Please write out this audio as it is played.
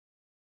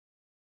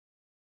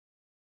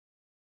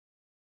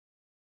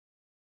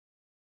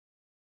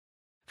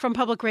From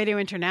Public Radio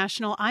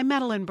International, I'm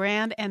Madeline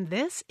Brand, and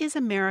this is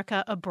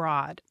America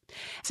Abroad.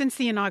 Since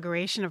the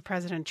inauguration of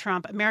President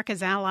Trump,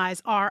 America's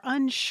allies are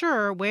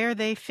unsure where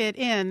they fit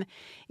in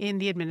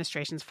the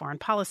administration's foreign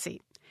policy.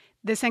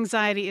 This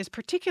anxiety is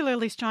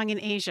particularly strong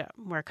in Asia,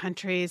 where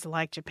countries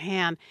like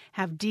Japan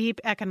have deep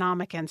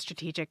economic and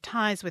strategic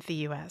ties with the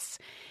U.S.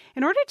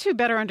 In order to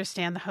better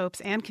understand the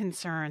hopes and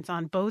concerns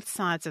on both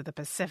sides of the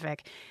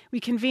Pacific, we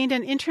convened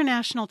an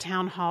international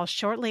town hall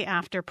shortly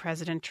after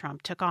President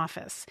Trump took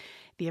office.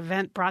 The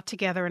event brought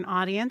together an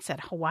audience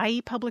at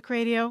Hawaii Public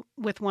Radio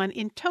with one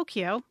in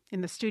Tokyo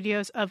in the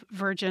studios of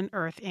Virgin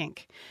Earth,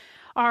 Inc.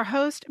 Our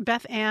host,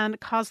 Beth Ann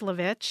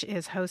Kozlovich,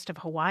 is host of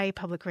Hawaii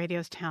Public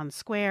Radio's Town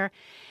Square,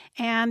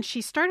 and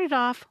she started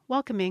off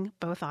welcoming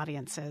both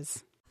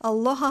audiences.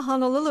 Aloha,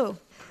 Honolulu.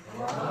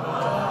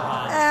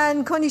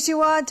 And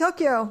konnichiwa,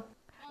 Tokyo.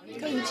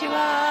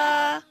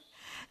 Konnichiwa.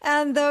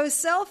 And those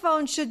cell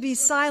phones should be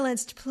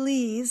silenced,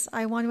 please.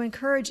 I want to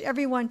encourage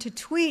everyone to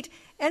tweet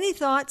any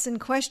thoughts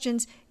and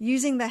questions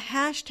using the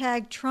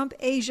hashtag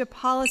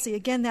TrumpAsiaPolicy.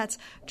 Again, that's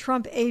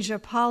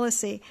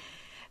TrumpAsiaPolicy.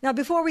 Now,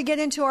 before we get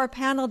into our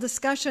panel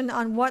discussion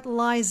on what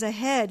lies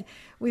ahead,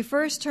 we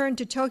first turn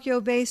to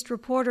Tokyo-based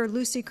reporter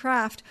Lucy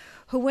Kraft,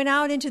 who went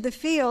out into the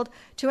field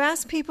to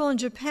ask people in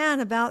Japan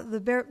about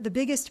the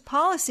biggest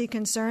policy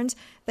concerns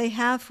they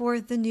have for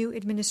the new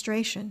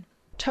administration.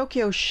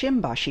 Tokyo's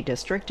Shimbashi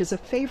district is a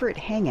favorite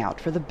hangout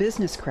for the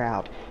business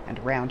crowd, and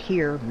around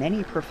here,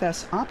 many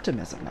profess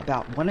optimism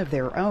about one of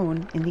their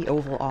own in the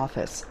Oval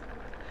Office.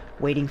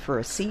 Waiting for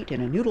a seat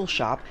in a noodle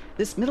shop,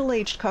 this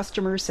middle-aged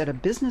customer said a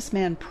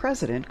businessman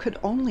president could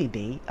only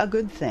be a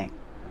good thing.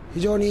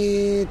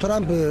 Mr.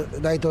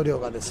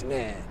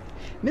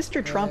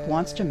 Trump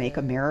wants to make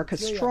America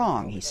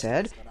strong, he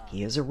said.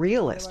 He is a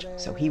realist,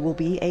 so he will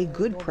be a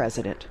good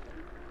president.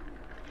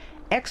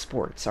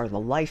 Exports are the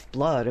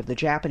lifeblood of the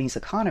Japanese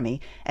economy,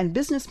 and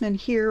businessmen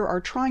here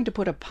are trying to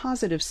put a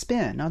positive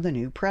spin on the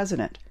new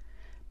president.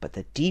 But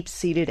the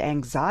deep-seated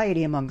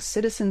anxiety among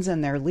citizens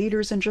and their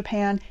leaders in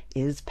Japan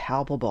is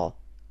palpable.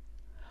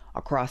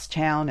 Across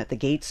town at the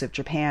gates of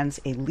Japan's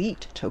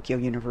elite Tokyo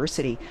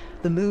University,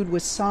 the mood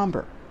was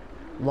somber.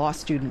 Law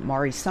student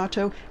Mari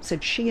Sato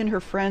said she and her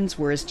friends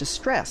were as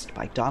distressed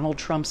by Donald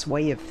Trump's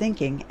way of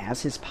thinking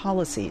as his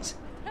policies.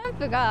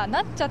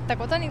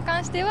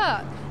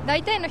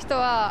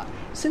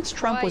 Since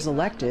Trump was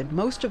elected,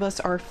 most of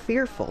us are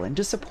fearful and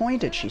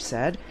disappointed, she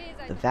said.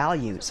 The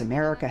values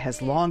America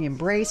has long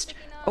embraced,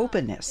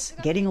 openness,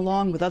 getting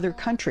along with other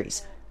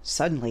countries,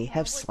 suddenly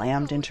have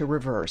slammed into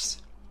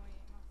reverse.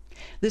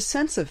 This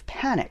sense of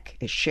panic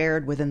is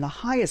shared within the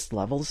highest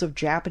levels of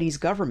Japanese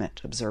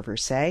government,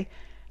 observers say.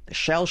 The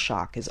shell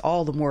shock is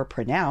all the more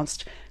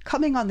pronounced,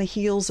 coming on the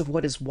heels of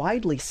what is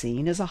widely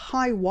seen as a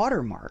high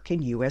watermark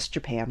in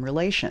U.S.-Japan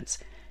relations.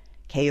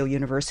 Keio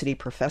University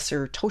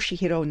professor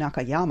Toshihiro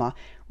Nakayama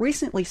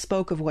recently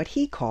spoke of what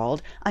he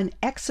called an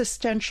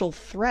existential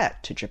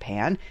threat to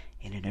Japan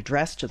in an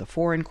address to the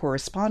Foreign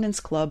Correspondents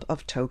Club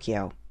of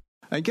Tokyo.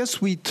 I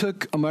guess we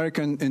took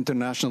American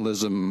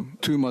internationalism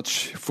too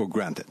much for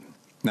granted,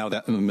 now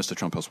that Mr.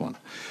 Trump has won.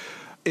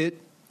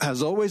 It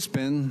has always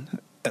been,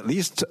 at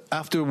least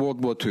after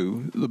World War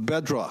II, the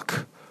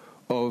bedrock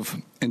of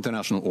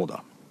international order.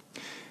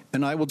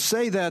 And I would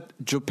say that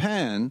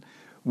Japan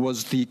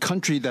was the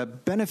country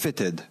that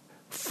benefited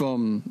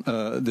from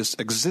this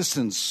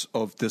existence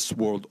of this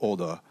world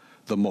order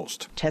the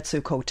most.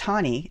 Tetsuko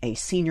Tani, a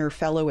senior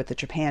fellow at the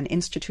Japan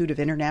Institute of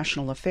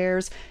International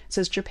Affairs,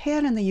 says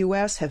Japan and the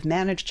U.S. have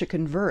managed to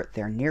convert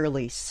their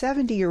nearly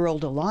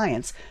 70-year-old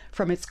alliance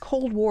from its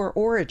Cold War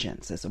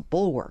origins as a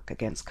bulwark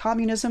against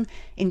communism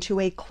into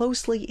a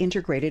closely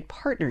integrated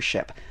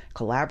partnership,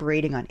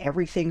 collaborating on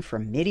everything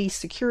from Mideast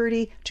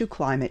security to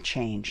climate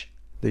change.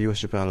 The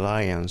U.S.-Japan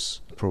alliance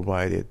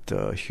provided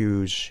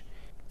huge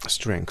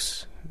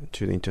strengths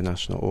to the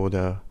international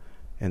order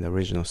and the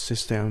regional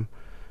system.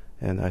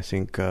 And I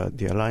think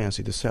the alliance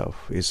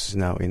itself is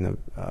now in the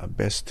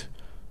best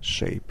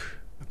shape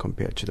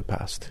compared to the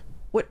past.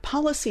 What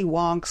policy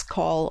wonks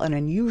call an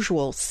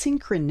unusual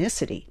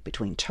synchronicity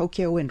between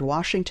Tokyo and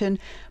Washington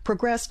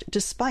progressed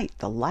despite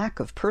the lack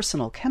of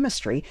personal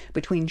chemistry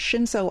between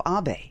Shinzo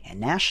Abe, a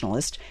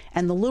nationalist,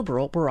 and the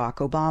liberal Barack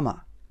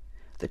Obama.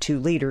 The two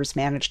leaders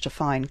managed to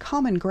find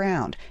common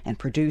ground and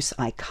produce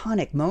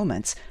iconic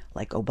moments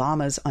like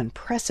Obama's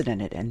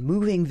unprecedented and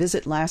moving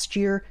visit last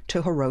year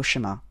to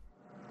Hiroshima.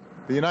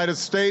 The United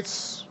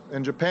States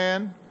and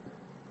Japan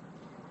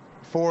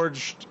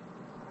forged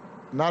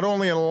not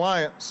only an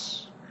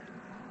alliance,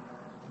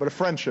 but a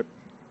friendship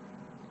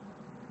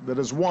that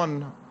has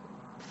won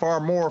far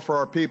more for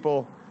our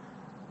people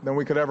than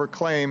we could ever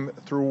claim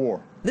through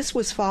war. This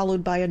was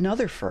followed by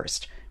another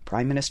first,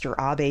 Prime Minister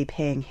Abe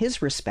paying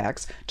his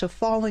respects to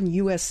fallen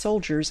U.S.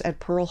 soldiers at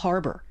Pearl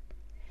Harbor.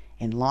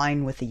 In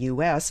line with the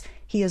U.S.,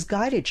 he has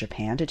guided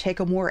Japan to take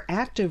a more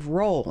active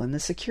role in the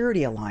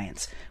security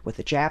alliance, with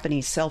the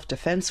Japanese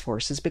self-defense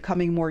forces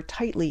becoming more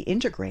tightly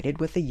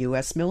integrated with the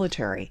U.S.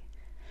 military.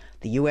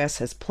 The U.S.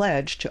 has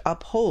pledged to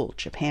uphold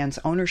Japan's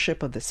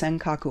ownership of the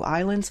Senkaku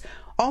Islands,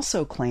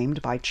 also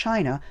claimed by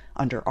China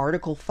under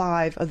Article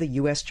 5 of the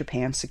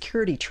U.S.-Japan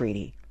Security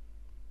Treaty.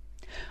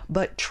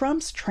 But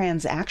Trump's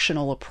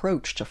transactional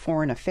approach to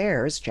foreign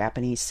affairs,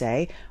 Japanese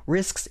say,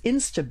 risks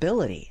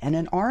instability and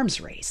an arms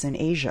race in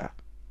Asia.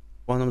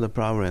 One of the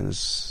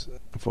problems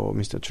for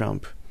Mr.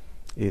 Trump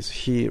is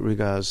he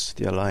regards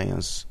the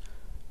alliance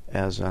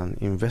as an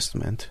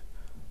investment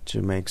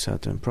to make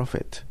certain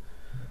profit.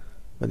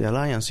 But the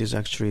alliance is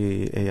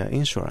actually an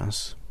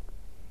insurance,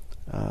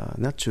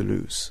 not to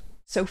lose.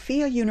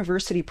 Sophia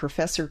University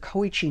professor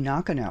Koichi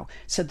Nakano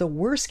said the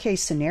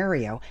worst-case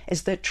scenario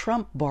is that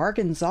Trump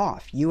bargains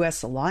off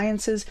U.S.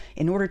 alliances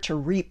in order to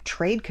reap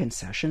trade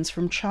concessions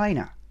from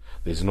China.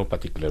 There's no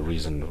particular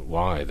reason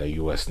why the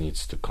U.S.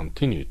 needs to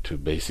continue to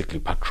basically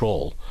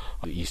patrol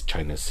the East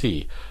China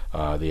Sea,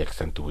 the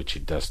extent to which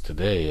it does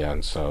today.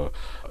 And so,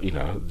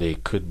 there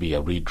could be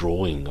a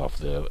redrawing of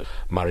the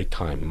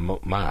maritime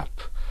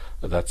map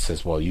that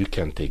says, well, you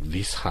can take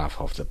this half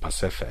of the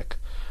Pacific.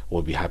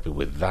 We'll be happy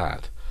with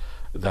that.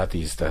 That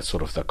is the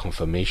sort of the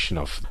confirmation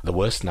of the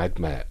worst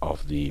nightmare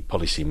of the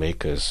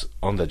policymakers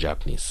on the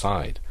Japanese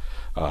side,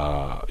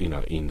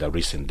 in the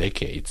recent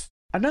decades.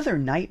 Another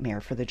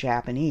nightmare for the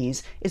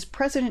Japanese is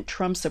President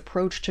Trump's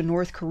approach to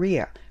North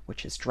Korea,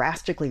 which has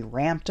drastically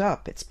ramped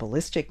up its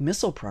ballistic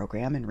missile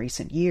program in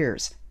recent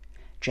years.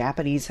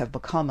 Japanese have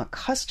become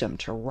accustomed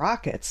to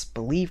rockets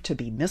believed to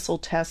be missile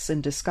tests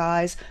in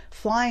disguise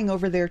flying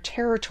over their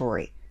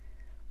territory.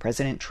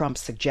 President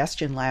Trump's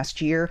suggestion last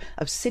year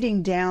of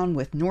sitting down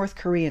with North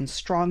Korean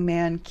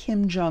strongman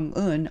Kim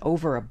Jong-un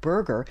over a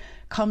burger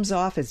comes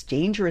off as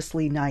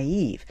dangerously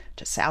naive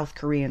to South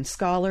Korean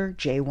scholar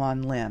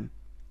Jae-won Lim.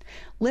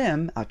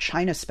 Lim, a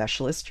China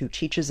specialist who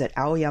teaches at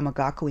Aoyama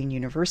Gakuin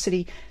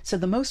University,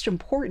 said the most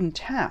important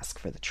task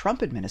for the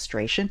Trump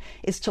administration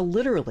is to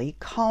literally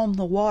calm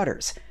the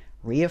waters,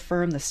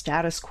 reaffirm the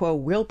status quo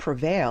will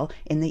prevail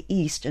in the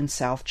East and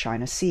South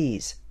China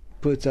Seas.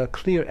 Puts a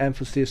clear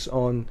emphasis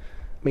on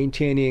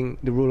maintaining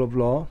the rule of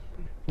law.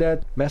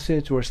 That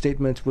message or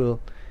statement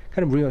will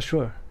kind of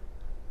reassure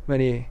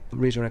many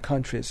regional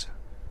countries.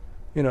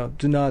 Do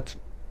not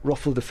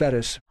ruffle the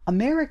feathers.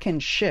 American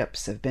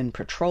ships have been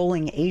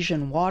patrolling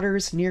Asian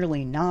waters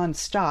nearly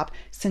non-stop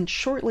since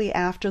shortly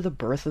after the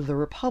birth of the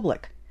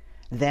Republic.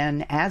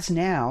 Then, as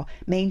now,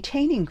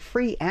 maintaining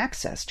free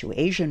access to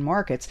Asian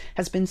markets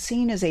has been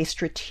seen as a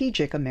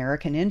strategic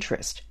American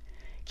interest.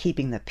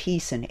 Keeping the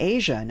peace in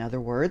Asia, in other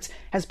words,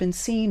 has been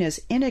seen as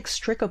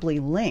inextricably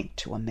linked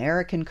to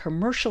American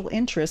commercial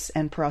interests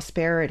and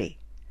prosperity.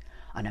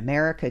 An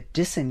America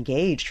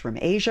disengaged from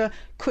Asia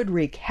could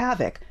wreak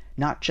havoc,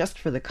 not just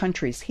for the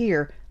countries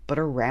here, but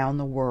around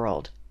the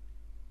world.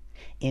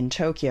 In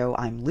Tokyo,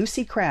 I'm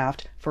Lucy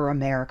Kraft for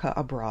America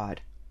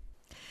Abroad.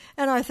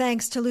 And our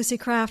thanks to Lucy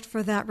Kraft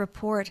for that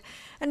report.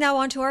 And now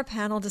on to our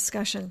panel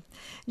discussion.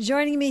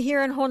 Joining me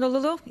here in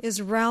Honolulu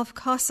is Ralph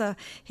Casa.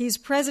 He's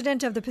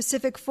president of the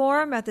Pacific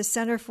Forum at the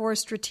Center for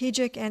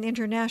Strategic and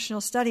International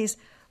Studies.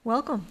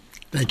 Welcome.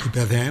 Thank you,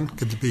 Beth Ann.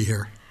 Good to be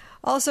here.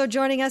 Also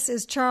joining us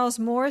is Charles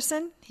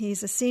Morrison.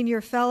 He's a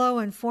senior fellow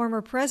and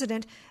former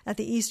president at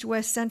the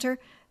East-West Center.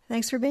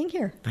 Thanks for being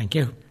here. Thank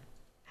you.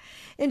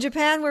 In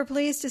Japan, we're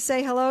pleased to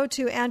say hello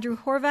to Andrew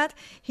Horvat.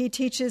 He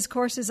teaches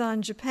courses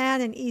on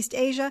Japan and East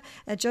Asia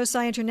at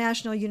Josai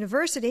International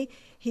University.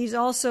 He's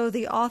also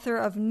the author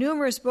of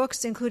numerous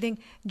books, including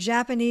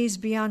Japanese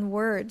Beyond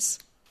Words.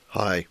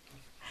 Hi.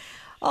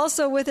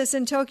 Also with us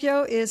in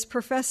Tokyo is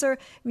Professor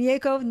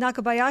Mieko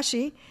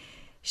Nakabayashi.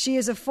 She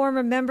is a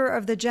former member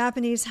of the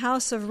Japanese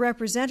House of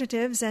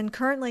Representatives and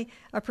currently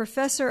a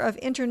professor of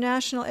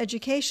international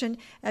education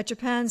at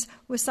Japan's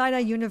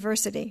Waseda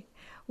University.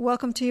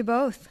 Welcome to you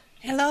both.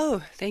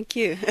 Hello. Thank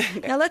you.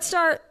 Now let's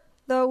start,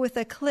 though, with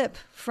a clip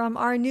from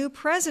our new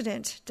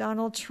president,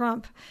 Donald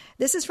Trump.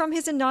 This is from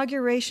his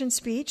inauguration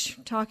speech,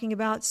 talking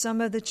about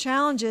some of the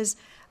challenges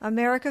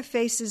America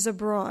faces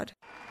abroad.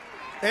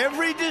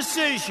 Every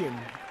decision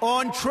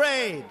on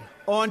trade,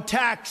 on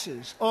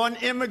taxes, on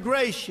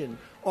immigration,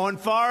 on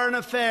foreign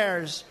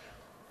affairs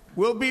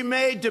will be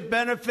made to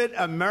benefit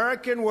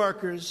American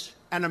workers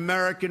and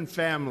American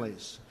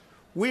families.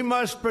 We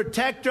must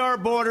protect our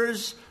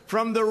borders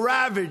from the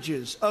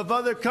ravages of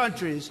other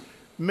countries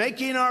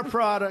making our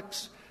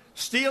products,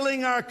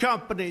 stealing our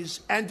companies,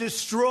 and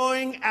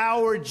destroying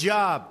our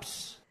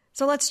jobs.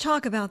 So let's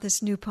talk about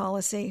this new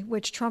policy,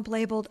 which Trump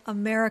labeled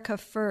America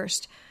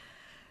First.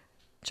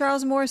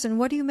 Charles Morrison,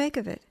 what do you make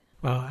of it?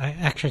 Well, I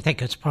actually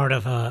think it's part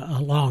of a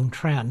long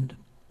trend.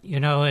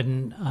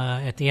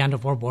 At the end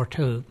of World War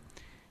II,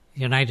 the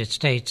United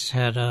States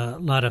had a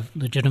lot of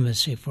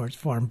legitimacy for its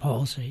foreign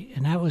policy,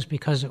 and that was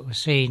because it was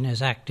seen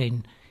as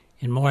acting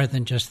in more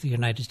than just the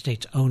United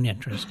States' own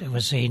interest. It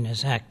was seen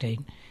as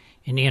acting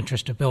in the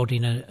interest of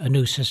building a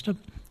new system,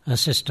 a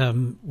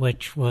system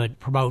which would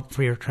promote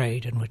freer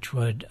trade and which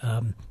would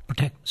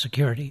protect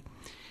security.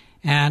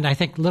 And I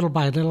think little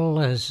by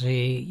little, as the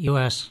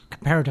U.S.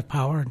 comparative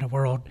power in the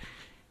world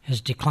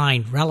has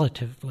declined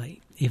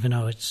relatively, even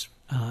though it's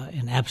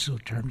in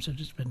absolute terms it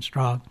has been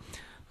strong.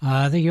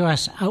 The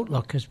U.S.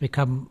 outlook has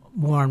become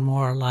more and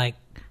more like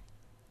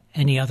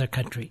any other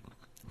country.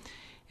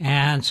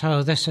 And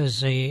so this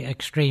is the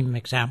extreme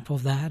example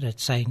of that.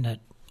 It's saying that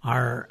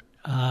our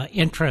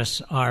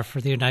interests are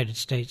for the United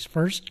States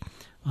first,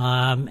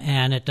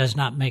 and it does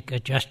not make a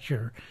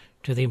gesture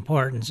to the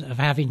importance of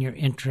having your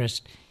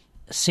interest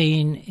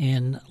seen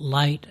in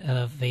light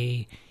of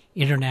the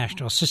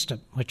international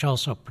system, which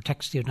also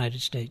protects the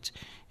United States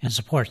and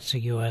supports the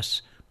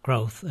U.S.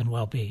 growth and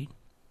well-being.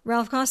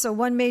 Ralph Cosso,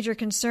 one major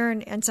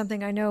concern, and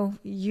something I know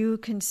you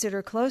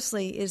consider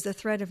closely, is the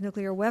threat of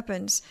nuclear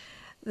weapons.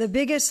 The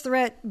biggest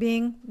threat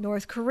being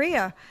North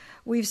Korea.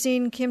 We've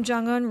seen Kim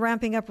Jong-un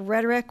ramping up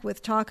rhetoric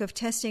with talk of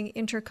testing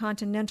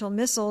intercontinental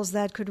missiles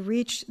that could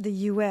reach the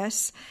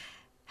U.S.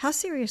 How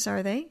serious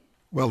are they?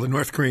 Well, the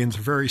North Koreans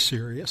are very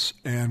serious,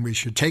 and we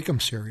should take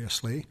them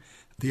seriously.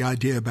 The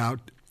idea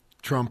about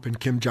Trump and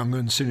Kim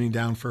Jong-un sitting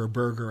down for a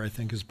burger, I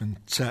think, has been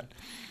set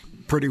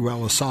pretty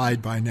well aside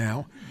by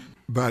now.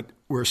 But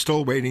we're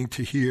still waiting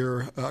to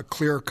hear a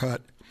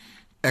clear-cut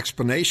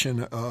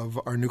explanation of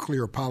our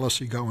nuclear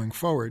policy going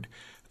forward.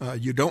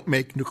 You don't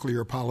make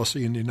nuclear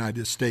policy in the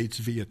United States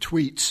via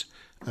tweets.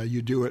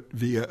 You do it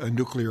via a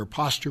nuclear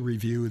posture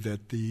review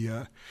that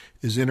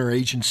is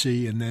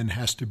interagency and then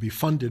has to be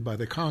funded by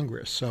the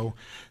Congress. So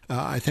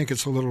I think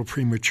it's a little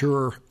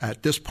premature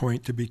at this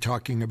point to be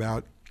talking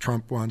about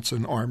Trump wants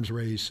an arms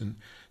race and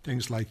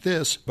things like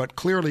this. But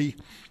clearly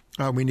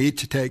we need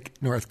to take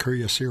North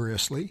Korea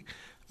seriously.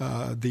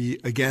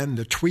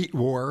 The tweet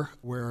war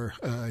where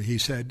he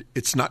said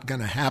it's not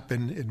going to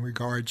happen in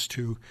regards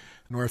to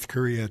North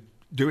Korea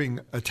doing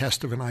a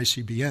test of an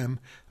ICBM,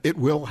 it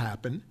will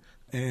happen.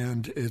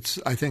 And it's,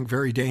 I think,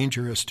 very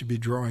dangerous to be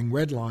drawing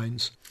red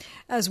lines.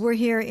 As we're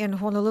here in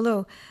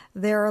Honolulu,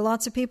 there are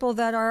lots of people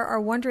that are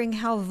wondering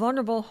how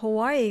vulnerable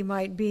Hawaii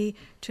might be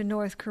to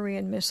North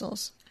Korean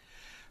missiles.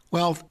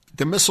 Well,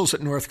 the missiles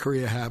that North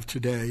Korea have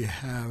today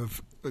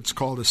have what's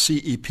called a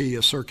CEP,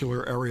 a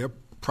circular area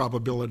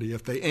probability.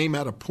 If they aim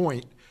at a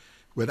point,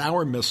 with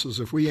our missiles,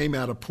 if we aim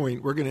at a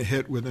point, we're going to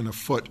hit within a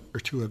foot or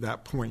two of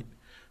that point.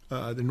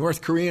 The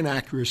North Korean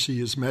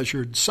accuracy is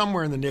measured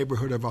somewhere in the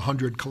neighborhood of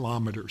 100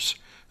 kilometers.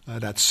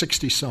 That's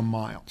 60-some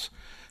miles.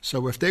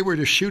 So if they were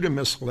to shoot a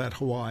missile at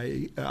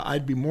Hawaii,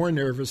 I'd be more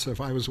nervous if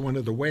I was one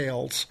of the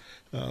whales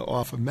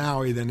off of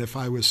Maui than if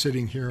I was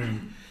sitting here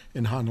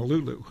in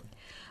Honolulu.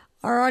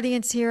 Our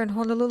audience here in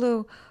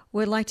Honolulu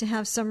would like to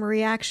have some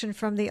reaction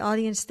from the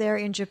audience there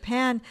in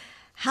Japan.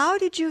 How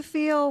did you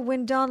feel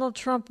when Donald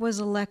Trump was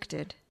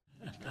elected?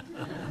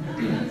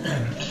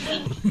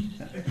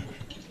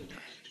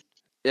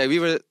 Yeah, we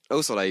were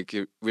also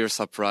we were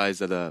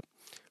surprised at the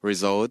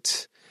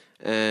result,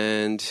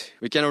 and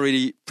we cannot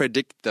really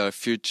predict the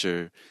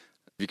future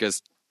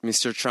because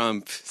Mr.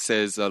 Trump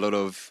says a lot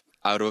of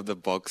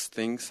out-of-the-box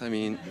things. I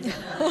mean,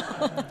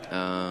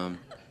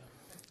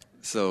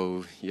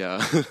 so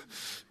yeah.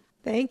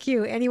 Thank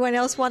you. Anyone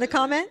else want to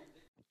comment?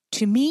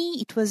 To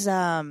me, it was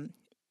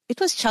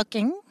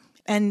shocking,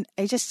 and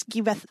I just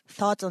give a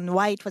thought on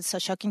why it was so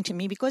shocking to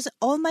me, because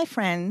all my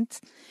friends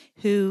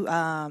who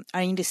are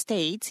in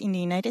the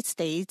United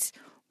States,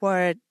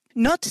 were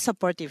not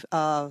supportive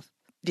of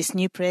this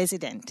new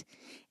president.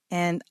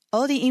 And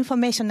all the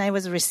information I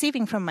was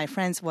receiving from my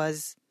friends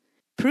was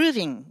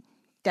proving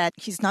that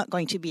he's not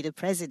going to be the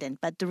president,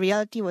 but the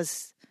reality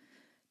was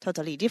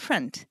totally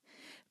different.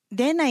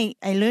 Then I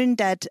learned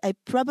that I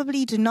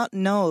probably do not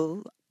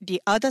know the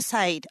other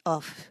side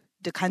of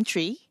the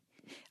country,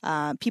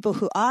 people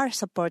who are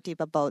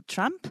supportive about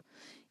Trump.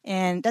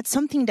 And that's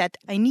something that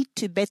I need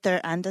to better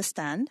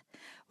understand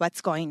what's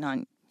going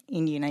on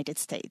in the United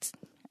States.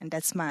 And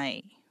that's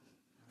my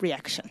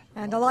reaction.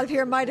 And a lot of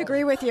here might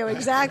agree with you,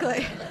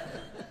 exactly.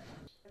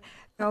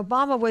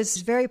 Obama was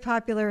very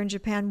popular in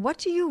Japan. What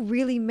do you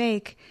really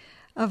make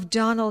of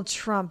Donald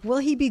Trump? Will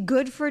he be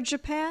good for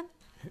Japan?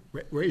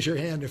 Raise your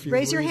hand if you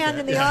raise your hand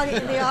in the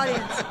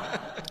audience.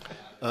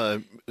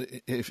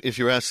 If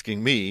you're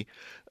asking me,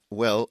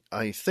 well,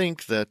 I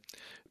think that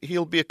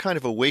he'll be a kind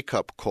of a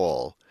wake-up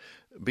call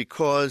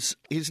because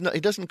he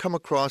doesn't come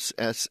across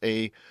as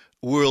a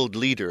world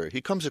leader.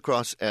 He comes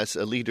across as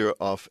a leader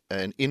of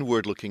an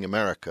inward-looking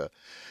America.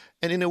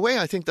 And in a way,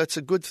 I think that's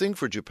a good thing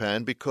for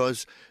Japan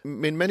because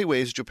in many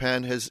ways,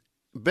 Japan has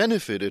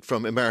benefited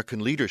from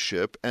American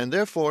leadership and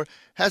therefore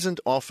hasn't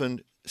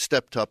often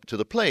stepped up to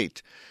the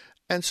plate.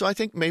 And so I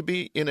think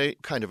maybe in a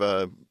kind of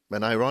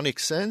an ironic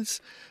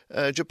sense,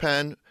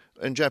 Japan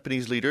and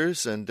Japanese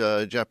leaders and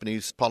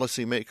Japanese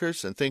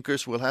policymakers and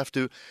thinkers will have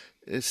to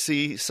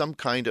see some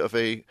kind of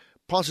a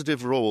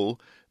positive role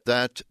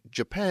that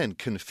Japan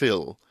can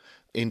fill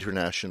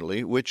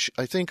internationally, which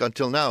I think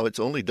until now it's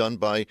only done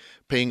by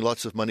paying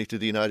lots of money to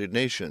the United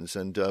Nations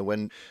and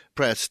when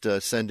pressed,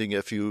 sending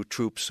a few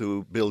troops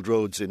who build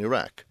roads in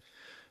Iraq.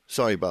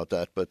 Sorry about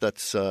that, but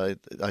that's. I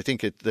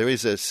think there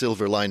is a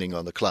silver lining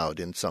on the cloud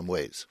in some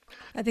ways.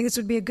 I think this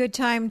would be a good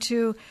time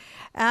to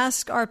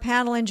ask our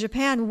panel in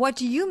Japan, what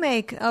do you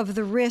make of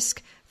the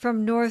risk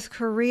from North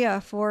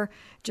Korea. For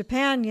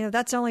Japan,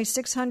 that's only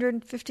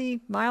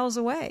 650 miles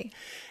away.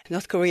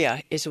 North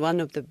Korea is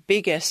one of the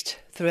biggest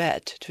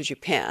threat to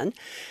Japan,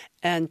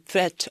 and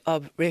threat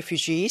of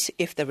refugees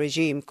if the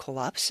regime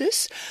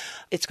collapses.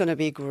 It's going to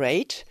be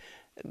great.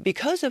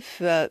 Because of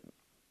the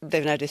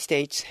United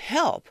States'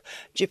 help,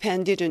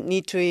 Japan didn't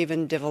need to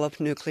even develop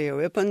nuclear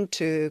weapon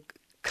to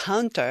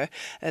counter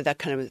that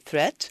kind of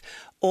threat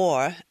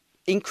or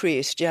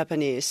increase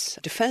Japanese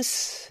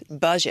defense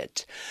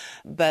budget.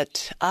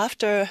 But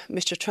after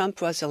Mr.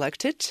 Trump was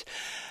elected,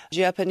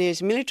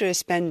 Japanese military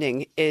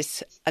spending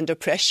is under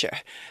pressure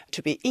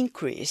to be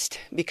increased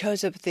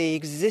because of the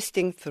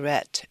existing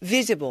threat,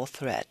 visible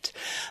threat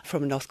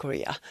from North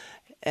Korea,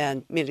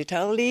 and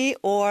militarily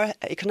or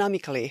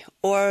economically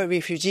or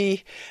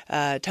refugee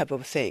type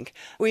of thing.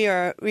 We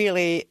are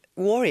really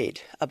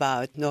worried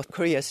about North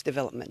Korea's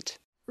development.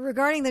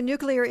 Regarding the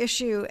nuclear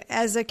issue,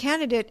 as a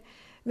candidate,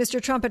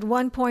 Mr. Trump at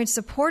one point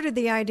supported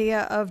the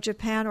idea of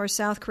Japan or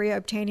South Korea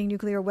obtaining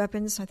nuclear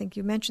weapons. I think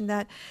you mentioned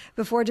that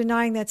before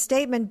denying that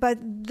statement. But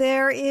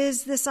there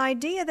is this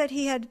idea that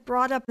he had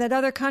brought up that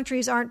other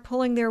countries aren't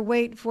pulling their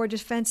weight for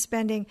defense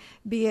spending,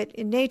 be it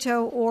in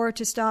NATO or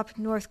to stop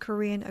North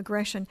Korean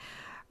aggression.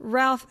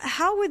 Ralph,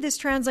 how would this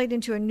translate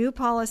into a new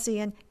policy,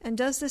 and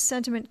does this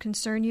sentiment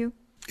concern you?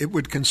 It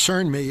would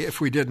concern me if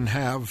we didn't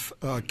have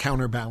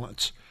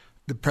counterbalance.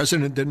 The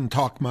president didn't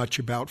talk much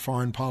about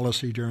foreign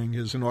policy during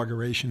his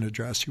inauguration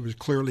address. He was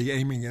clearly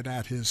aiming it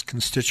at his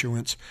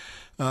constituents.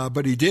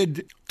 But he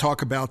did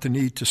talk about the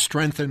need to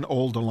strengthen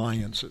old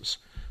alliances.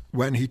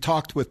 When he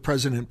talked with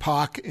President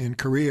Park in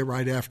Korea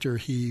right after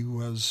he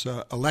was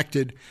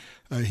elected,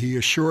 he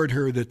assured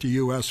her that the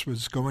U.S.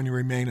 was going to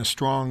remain a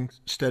strong,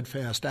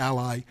 steadfast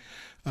ally.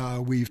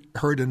 We've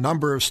heard a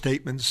number of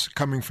statements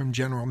coming from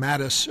General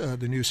Mattis,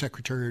 the new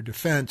Secretary of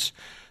Defense,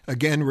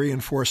 again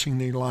reinforcing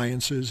the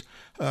alliances.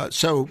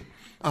 So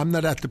I'm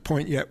not at the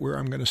point yet where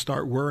I'm going to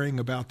start worrying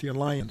about the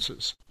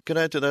alliances. Can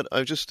I add to that? I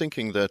was just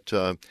thinking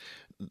that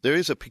there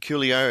is a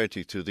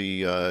peculiarity to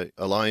the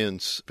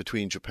alliance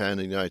between Japan and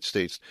the United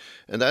States,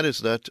 and that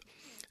is that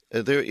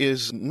there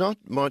is not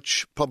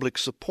much public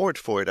support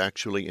for it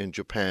actually in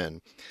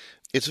Japan.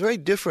 It's very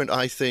different,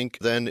 I think,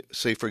 than,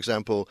 say, for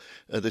example,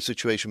 the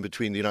situation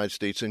between the United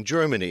States and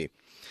Germany,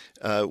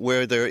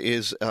 where there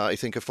is, I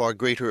think, a far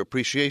greater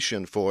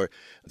appreciation for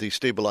the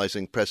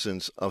stabilizing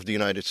presence of the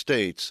United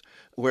States.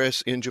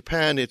 Whereas in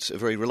Japan, it's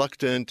very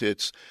reluctant.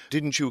 It's,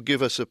 didn't you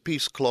give us a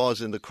peace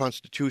clause in the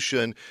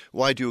Constitution?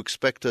 Why do you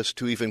expect us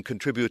to even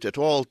contribute at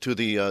all to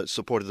the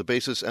support of the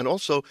bases? And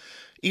also,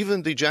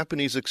 even the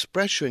Japanese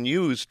expression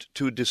used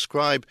to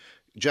describe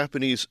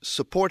Japanese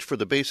support for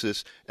the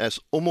basis as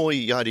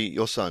omoi yari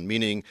yosan,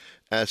 meaning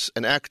as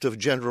an act of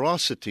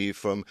generosity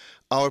from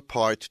our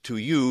part to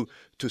you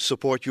to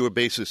support your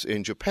bases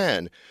in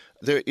Japan.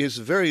 There is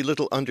very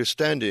little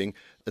understanding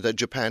that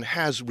Japan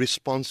has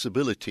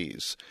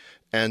responsibilities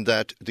and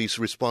that these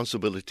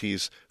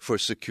responsibilities for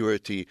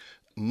security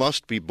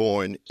must be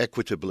borne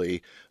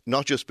equitably,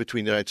 not just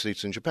between the United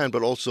States and Japan,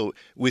 but also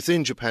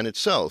within Japan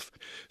itself.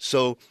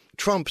 So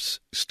Trump's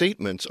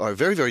statements are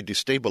very, very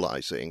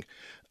destabilizing.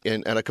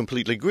 And I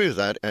completely agree with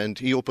that. And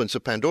he opens a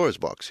Pandora's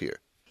box here.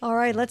 All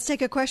right, let's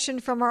take a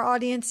question from our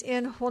audience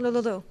in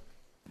Honolulu.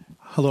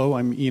 Hello,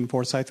 I'm Ian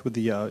Forsyth with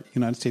the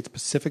United States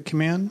Pacific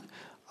Command.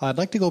 I'd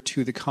like to go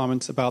to the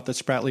comments about the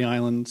Spratly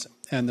Islands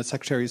and the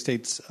Secretary of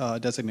State's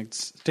designated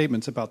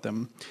statements about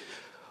them.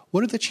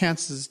 What are the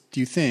chances,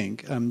 do you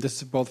think,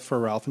 this is both for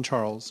Ralph and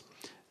Charles,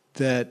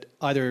 that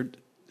either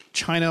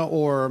China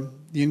or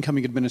the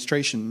incoming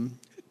administration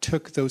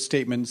took those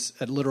statements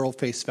at literal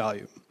face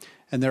value?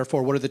 And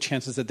therefore, what are the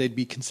chances that they'd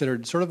be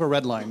considered sort of a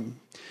red line?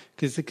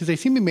 Because they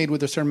seem to be made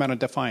with a certain amount of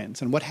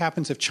defiance. And what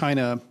happens if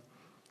China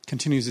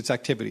continues its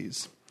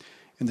activities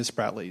in the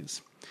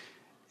Spratlys?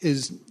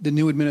 Is the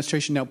new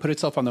administration now put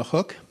itself on the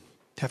hook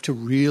to have to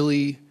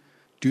really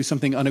do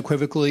something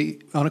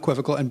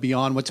unequivocal and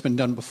beyond what's been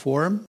done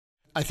before?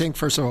 I think,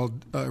 first of all,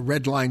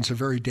 red lines are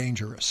very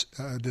dangerous.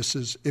 This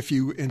is, if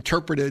you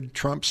interpreted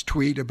Trump's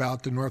tweet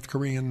about the North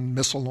Korean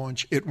missile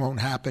launch, it won't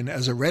happen,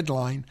 as a red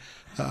line,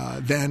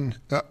 then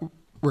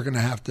we're going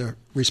to have to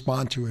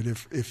respond to it.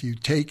 If you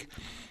take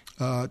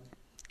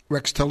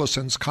Rex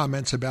Tillerson's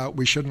comments about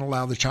we shouldn't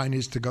allow the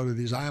Chinese to go to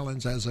these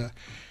islands as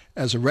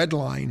a red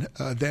line,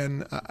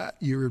 then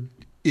you're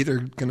either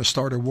going to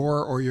start a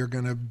war or you're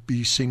going to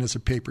be seen as a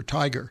paper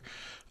tiger.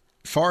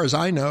 Far as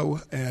I know,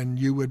 and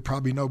you would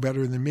probably know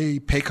better than me,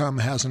 PACOM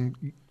hasn't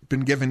been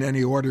given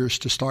any orders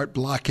to start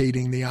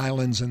blockading the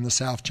islands in the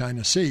South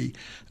China Sea.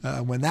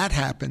 When that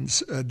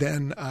happens,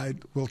 then I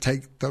will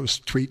take those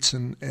tweets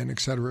and et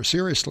cetera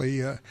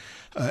seriously.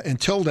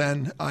 Until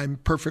then, I'm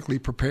perfectly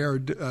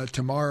prepared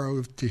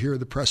tomorrow to hear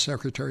the press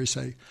secretary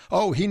say,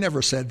 oh, he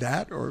never said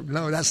that, or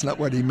no, that's not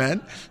what he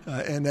meant.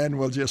 And then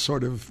we'll just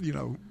sort of,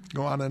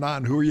 go on and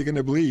on. Who are you going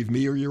to believe,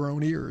 me or your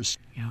own ears?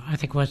 I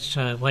think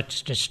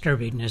what's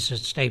disturbing is that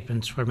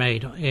statements were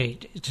made,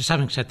 to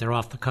some extent they're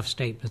off-the-cuff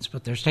statements,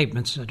 but they're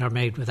statements that are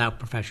made without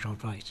professional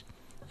advice.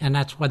 And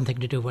that's one thing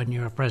to do when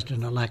you're a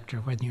president-elect or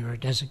when you're a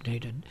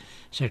designated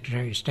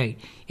Secretary of State.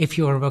 If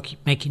you are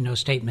making those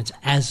statements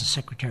as a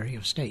Secretary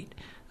of State,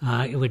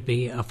 it would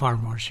be a far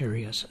more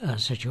serious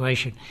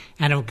situation.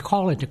 And it would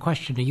call into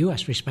question the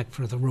U.S. respect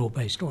for the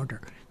rule-based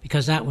order,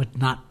 because that would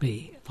not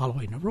be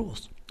following the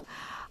rules.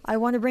 I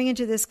want to bring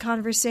into this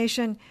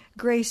conversation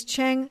Grace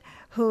Cheng,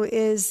 who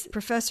is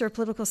professor of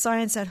political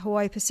science at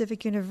Hawaii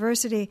Pacific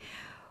University.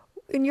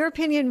 In your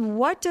opinion,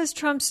 what does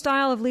Trump's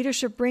style of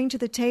leadership bring to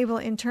the table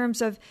in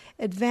terms of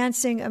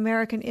advancing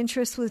American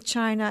interests with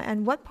China,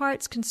 and what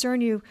parts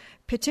concern you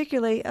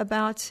particularly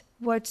about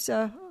what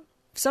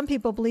some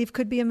people believe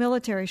could be a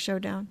military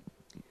showdown?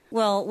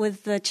 Well,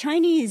 with the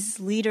Chinese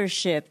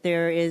leadership,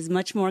 there is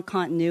much more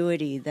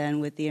continuity than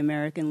with the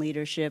American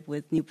leadership,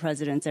 with new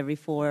presidents every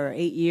 4 or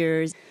 8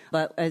 years.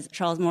 But as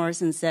Charles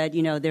Morrison said,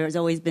 there's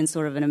always been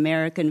sort of an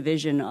American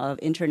vision of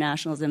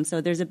internationalism.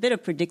 So there's a bit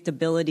of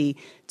predictability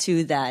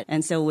to that.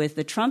 And so with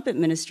the Trump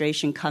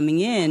administration coming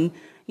in,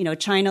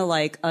 China,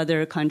 like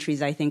other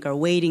countries, I think, are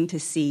waiting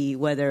to see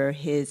whether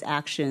his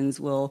actions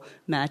will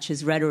match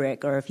his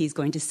rhetoric, or if he's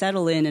going to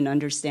settle in and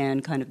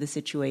understand kind of the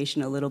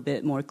situation a little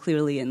bit more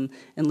clearly and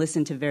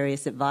listen to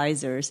various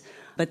advisors.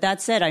 But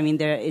that said,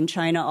 there in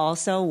China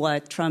also,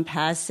 what Trump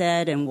has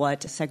said and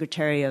what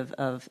Secretary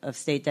of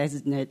State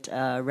Designate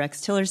Rex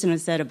Tillerson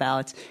has said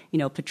about,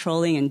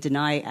 patrolling and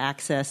deny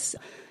access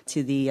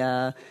to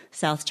the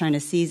South China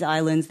Seas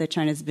islands that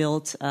China's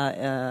built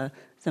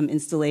some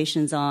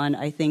installations on.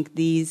 I think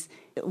these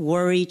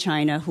worry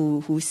China,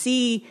 who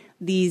see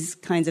these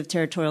kinds of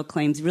territorial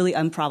claims really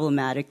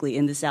unproblematically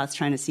in the South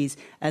China Seas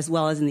as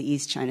well as in the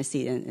East China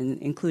Sea,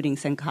 including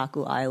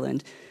Senkaku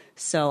Island.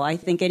 So I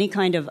think any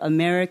kind of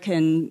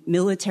American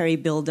military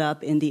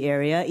buildup in the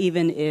area,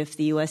 even if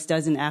the U.S.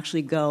 doesn't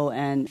actually go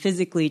and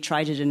physically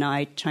try to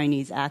deny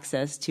Chinese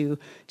access to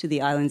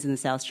the islands in the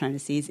South China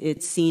Seas,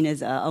 it's seen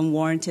as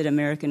unwarranted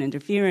American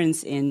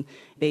interference in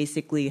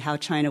basically how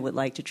China would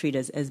like to treat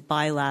as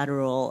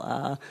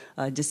bilateral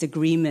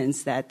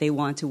disagreements that they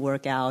want to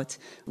work out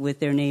with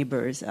their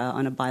neighbors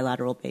on a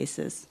bilateral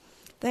basis.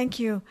 Thank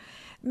you.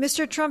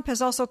 Mr. Trump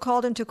has also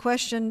called into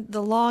question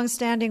the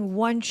long-standing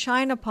one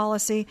China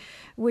policy,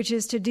 which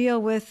is to deal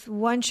with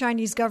one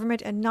Chinese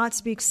government and not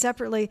speak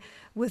separately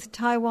with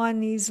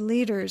Taiwanese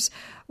leaders.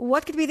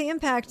 What could be the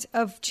impact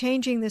of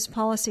changing this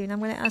policy? And I'm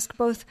going to ask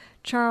both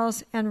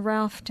Charles and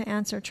Ralph to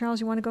answer.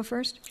 Charles, you want to go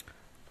first?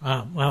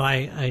 Well,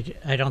 I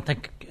don't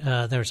think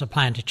there's a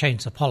plan to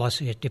change the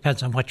policy. It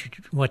depends on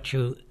what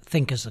you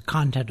think is the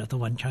content of the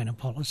one China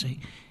policy.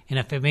 And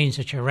if it means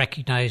that you're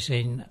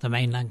recognizing the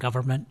mainland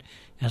government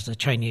as the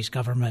Chinese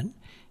government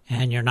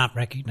and you're not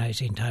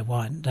recognizing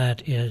Taiwan,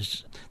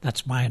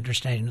 that's my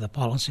understanding of the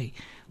policy.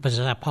 But does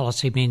that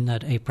policy mean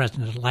that a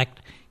president-elect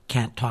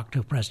can't talk to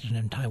a president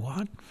in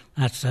Taiwan?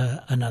 That's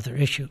another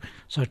issue.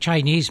 So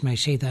Chinese may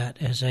see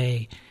that as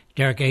a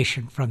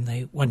derogation from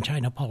the one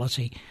China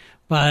policy,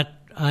 but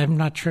I'm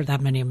not sure that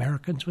many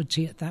Americans would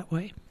see it that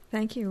way.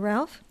 Thank you.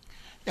 Ralph?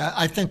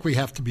 I think we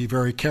have to be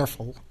very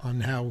careful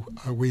on how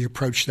we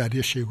approach that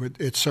issue.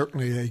 It's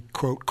certainly a,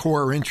 quote,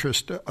 core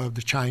interest of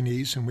the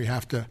Chinese, and we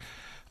have to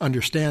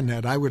understand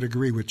that. I would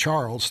agree with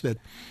Charles that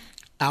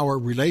our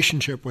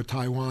relationship with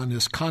Taiwan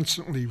is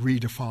constantly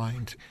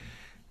redefined.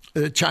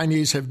 The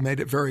Chinese have made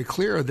it very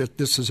clear that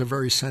this is a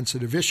very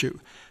sensitive issue.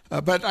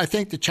 But I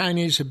think the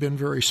Chinese have been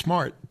very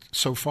smart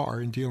so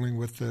far in dealing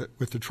with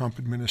the Trump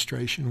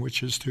administration,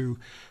 which is to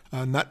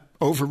not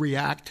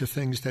overreact to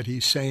things that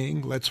he's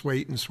saying. Let's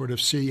wait and sort of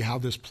see how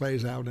this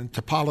plays out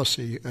into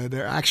policy.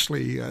 They're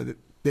actually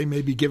they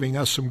may be giving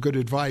us some good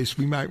advice.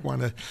 We might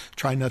want to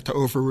try not to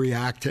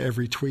overreact to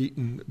every tweet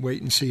and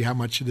wait and see how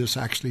much of this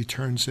actually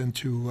turns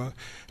into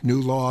new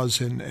laws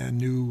and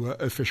new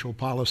official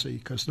policy,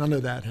 because none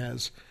of that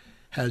has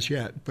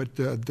yet. But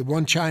the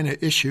one China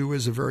issue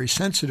is a very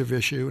sensitive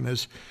issue. And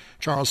as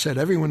Charles said,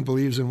 everyone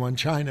believes in one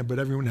China, but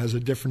everyone has a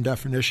different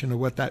definition of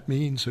what that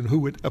means and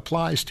who it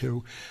applies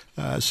to.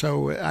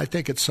 So I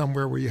think it's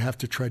somewhere where you have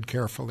to tread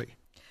carefully.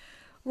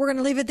 We're going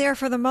to leave it there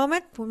for the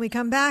moment. When we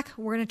come back,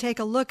 we're going to take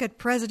a look at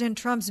President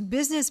Trump's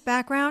business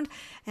background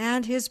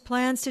and his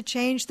plans to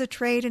change the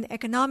trade and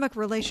economic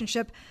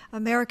relationship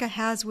America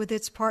has with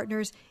its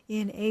partners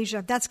in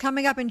Asia. That's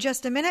coming up in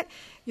just a minute.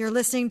 You're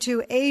listening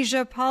to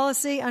Asia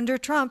Policy Under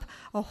Trump,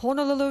 a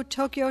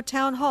Honolulu-Tokyo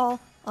town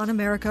hall on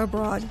America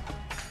Abroad.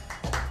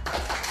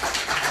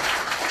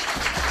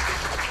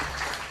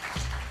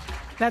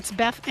 That's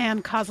Beth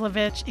Ann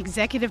Kozlovich,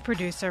 executive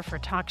producer for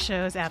talk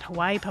shows at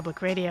Hawaii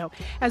Public Radio,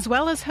 as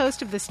well as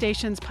host of the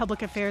station's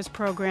public affairs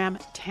program,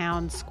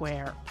 Town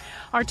Square.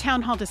 Our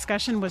town hall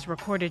discussion was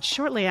recorded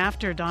shortly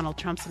after Donald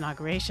Trump's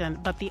inauguration,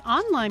 but the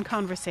online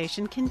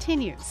conversation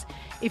continues.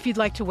 If you'd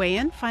like to weigh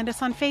in, find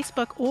us on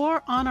Facebook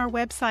or on our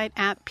website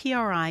at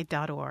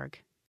pri.org.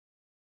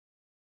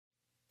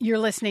 You're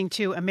listening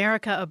to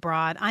America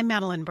Abroad. I'm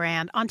Madeline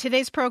Brand. On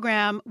today's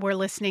program, we're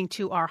listening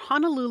to our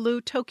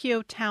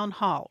Honolulu-Tokyo town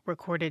hall,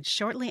 recorded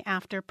shortly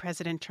after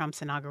President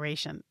Trump's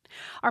inauguration.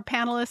 Our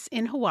panelists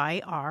in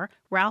Hawaii are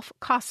Ralph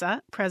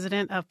Casa,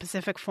 president of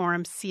Pacific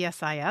Forum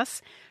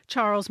CSIS,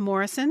 Charles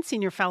Morrison,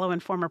 senior fellow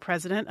and former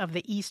president of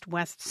the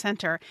East-West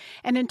Center,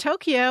 and in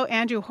Tokyo,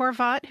 Andrew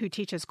Horvath, who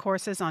teaches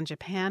courses on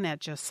Japan at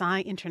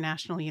Josai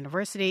International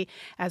University,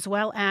 as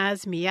well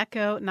as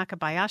Mieko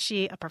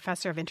Nakabayashi, a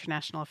professor of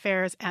international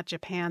affairs at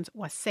Japan's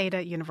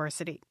Waseda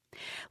University.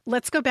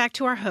 Let's go back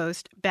to our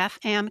host, Beth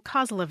Ann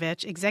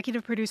Kozlovich,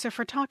 executive producer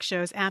for talk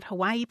shows at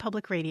Hawaii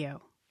Public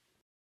Radio.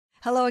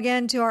 Hello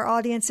again to our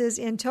audiences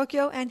in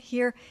Tokyo and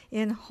here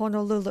in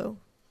Honolulu.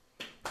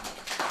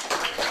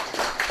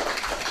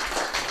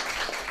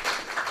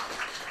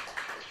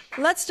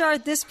 Let's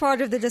start this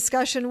part of the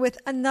discussion with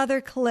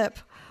another clip.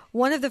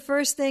 One of the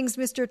first things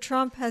Mr.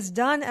 Trump has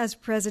done as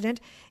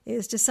president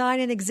is to sign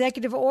an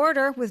executive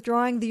order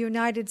withdrawing the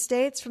United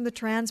States from the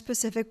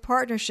Trans-Pacific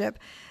Partnership.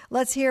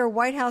 Let's hear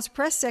White House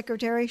Press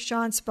Secretary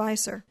Sean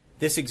Spicer.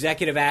 This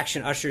executive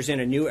action ushers in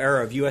a new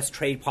era of U.S.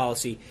 trade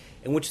policy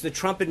in which the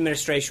Trump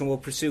administration will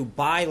pursue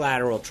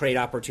bilateral trade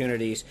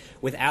opportunities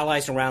with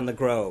allies around the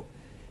globe.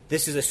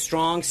 This is a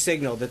strong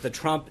signal that the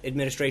Trump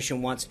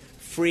administration wants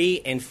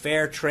free and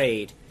fair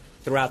trade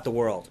throughout the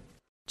world.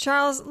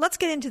 Charles, let's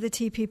get into the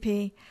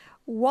TPP.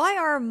 Why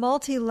are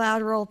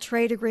multilateral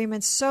trade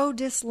agreements so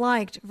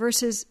disliked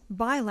versus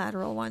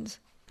bilateral ones?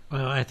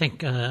 Well, I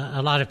think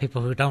a lot of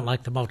people who don't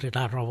like the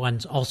multilateral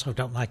ones also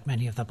don't like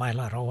many of the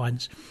bilateral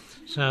ones.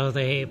 So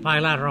the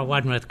bilateral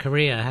one with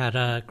Korea had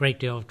a great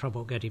deal of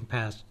trouble getting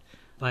passed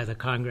by the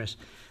Congress.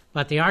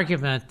 But the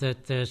argument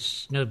that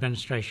this new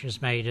administration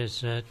has made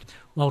is that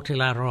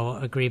multilateral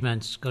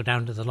agreements go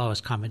down to the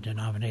lowest common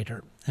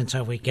denominator. And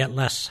so we get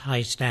less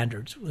high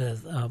standards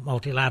with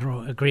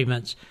multilateral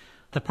agreements.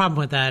 The problem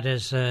with that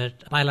is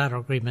that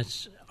bilateral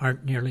agreements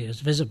aren't nearly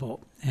as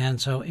visible.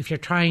 And so if you're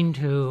trying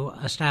to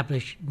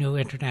establish new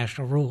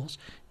international rules,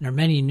 and there are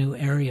many new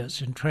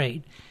areas in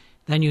trade,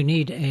 then you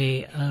need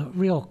a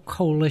real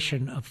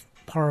coalition of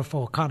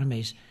powerful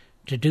economies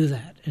to do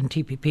that. And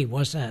TPP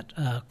was that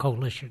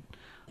coalition.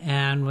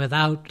 And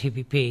without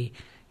TPP,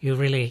 you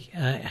really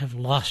have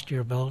lost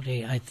your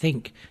ability, I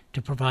think,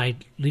 to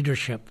provide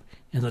leadership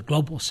in the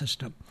global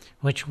system,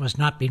 which was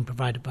not being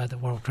provided by the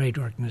World Trade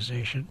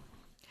Organization.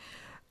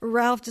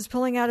 Ralph, does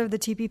pulling out of the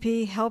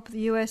TPP help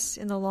the U.S.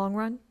 in the long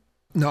run?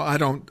 No, I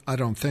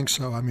don't think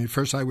so. I mean,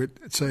 first I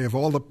would say of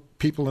all the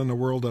people in the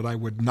world that I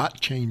would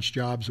not change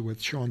jobs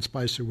with, Sean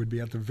Spicer would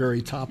be at the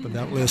very top of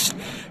that list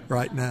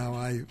right now.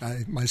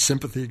 My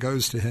sympathy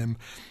goes to him.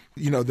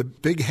 You know, the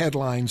big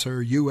headlines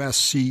are U.S.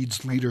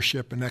 cedes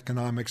leadership in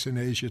economics in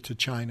Asia to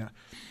China.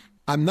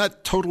 I'm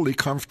not totally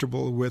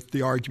comfortable with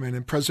the argument,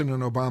 and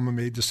President Obama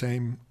made the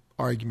same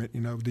argument.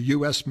 You know, the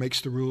U.S.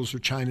 makes the rules or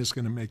China's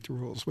going to make the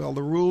rules. Well,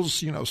 the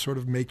rules, you know, sort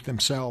of make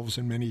themselves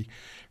in many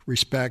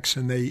respects,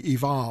 and they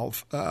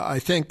evolve. I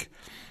think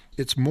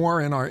it's more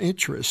in our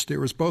interest. There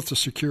was both a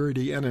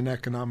security and an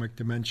economic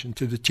dimension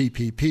to the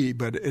TPP,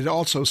 but it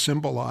also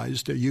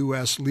symbolized a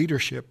U.S.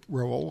 leadership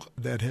role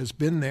that has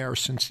been there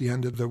since the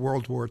end of the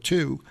World War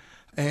II,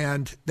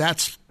 and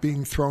that's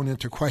being thrown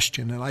into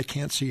question, and I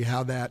can't see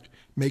how that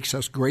makes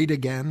us great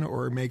again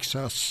or makes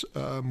us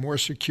more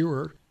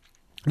secure.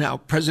 Now,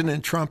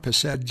 President Trump has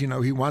said, you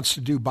know, he wants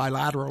to do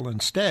bilateral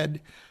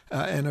instead,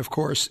 and of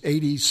course,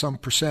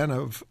 80-some%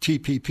 of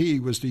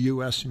TPP was the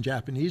U.S. and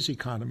Japanese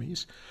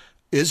economies.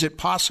 Is it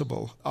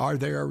possible? Are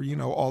there, you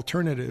know,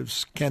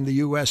 alternatives? Can the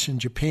U.S. and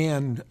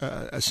Japan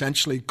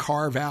essentially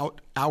carve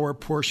out our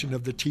portion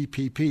of the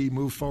TPP,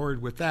 move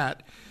forward with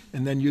that,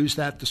 and then use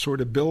that to sort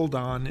of build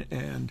on?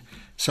 And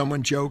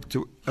someone joked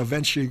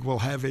eventually we'll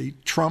have a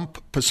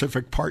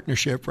Trump-Pacific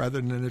partnership rather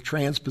than a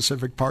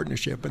Trans-Pacific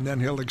partnership, and then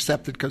he'll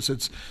accept it because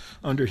it's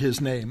under his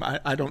name.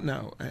 I don't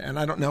know. And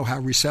I don't know how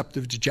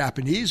receptive the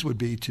Japanese would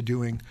be to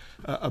doing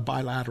a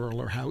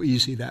bilateral or how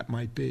easy that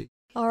might be.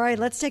 All right,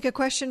 let's take a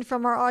question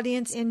from our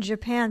audience in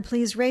Japan.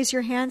 Please raise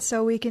your hand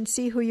so we can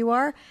see who you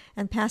are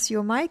and pass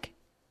you a mic.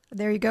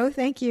 There you go.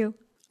 Thank you.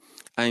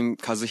 I'm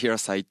Kazuhira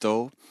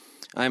Saito.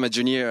 I'm a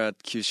junior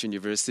at Kyushu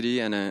University,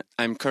 and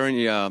I'm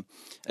currently an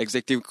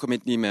executive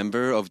committee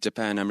member of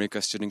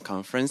Japan-America Student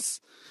Conference.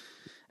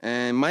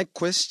 And my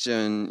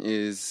question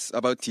is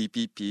about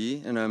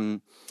TPP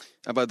and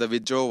about the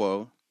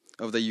withdrawal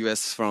of the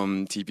U.S.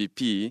 from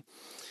TPP.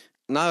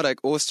 Now,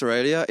 like,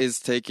 Australia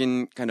is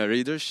taking kind of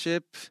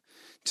leadership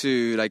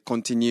to like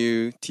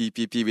continue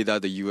TPP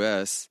without the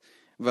U.S.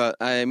 But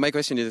my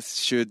question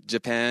is, should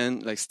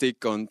Japan like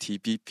stick on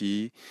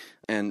TPP,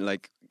 and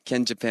like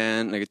can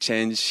Japan like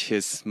change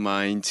his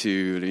mind to,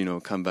 you know,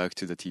 come back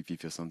to the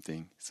TPP or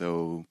something?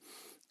 So,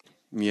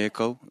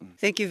 Mieko?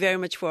 Thank you very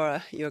much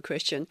for your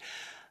question.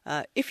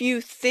 If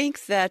you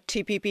think that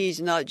TPP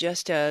is not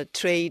just a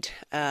trade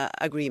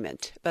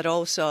agreement, but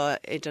also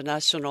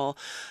international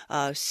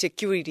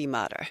security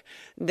matter,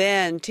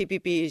 then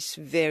TPP is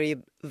very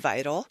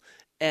vital.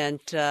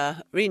 And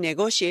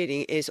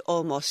renegotiating is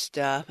almost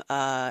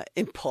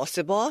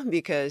impossible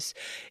because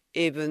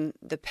even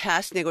the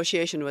past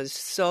negotiation was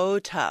so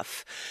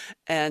tough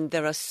and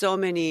there are so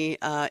many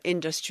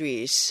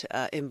industries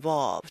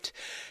involved.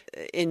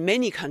 In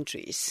many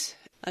countries,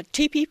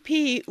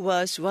 TPP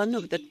was one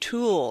of the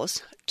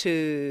tools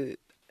to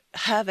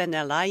have an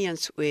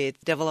alliance with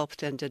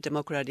developed and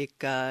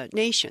democratic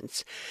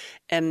nations.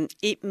 And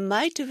it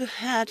might have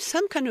had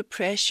some kind of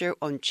pressure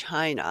on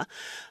China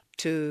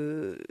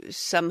to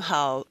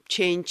somehow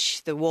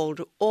change the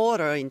world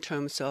order in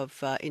terms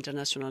of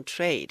international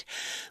trade.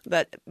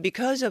 But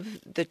because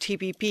of the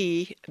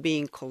TPP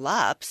being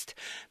collapsed,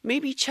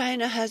 maybe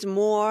China has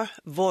more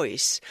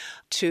voice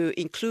to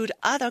include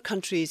other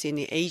countries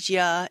in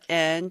Asia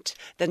and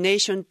the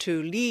nation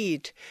to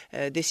lead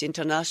this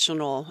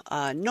international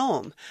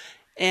norm.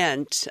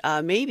 And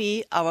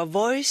maybe our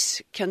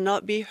voice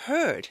cannot be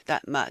heard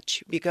that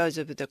much because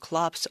of the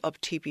collapse of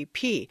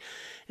TPP.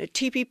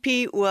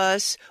 TPP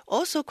was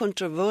also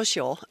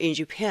controversial in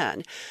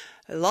Japan.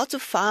 Lots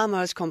of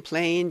farmers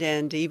complained,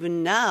 and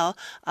even now,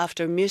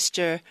 after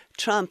Mr.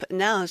 Trump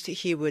announced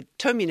he would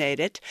terminate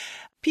it,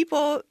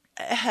 people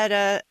had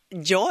a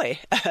joy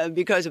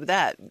because of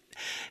that.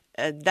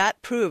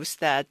 That proves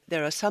that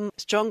there are some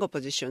strong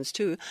oppositions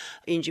too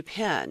in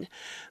Japan.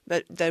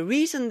 But the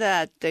reason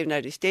that the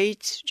United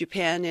States,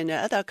 Japan, and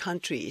other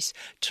countries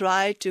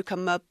tried to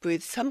come up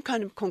with some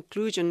kind of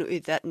conclusion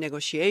with that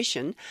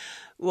negotiation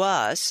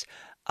was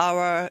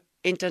our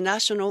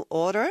international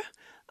order,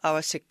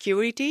 our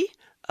security,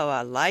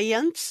 our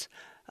alliance,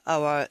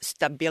 our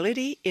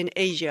stability in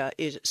Asia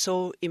is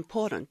so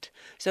important.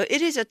 So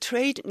it is a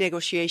trade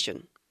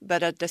negotiation.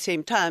 But at the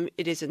same time,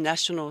 it is a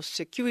national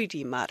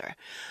security matter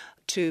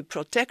to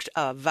protect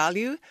our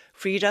value,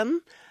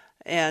 freedom,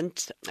 and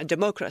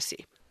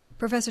democracy.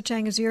 Professor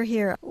Chang, as you're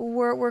here,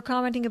 we're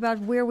commenting about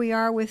where we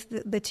are with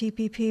the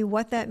TPP,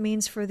 what that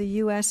means for the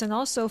U.S., and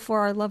also for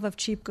our love of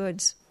cheap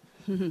goods.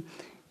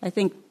 I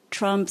think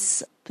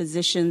Trump's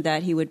position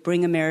that he would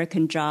bring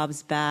American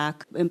jobs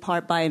back, in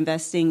part by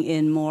investing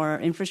in more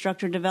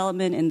infrastructure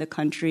development in the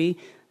country,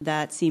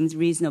 that seems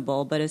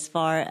reasonable. But as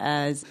far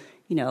as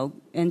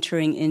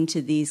entering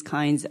into these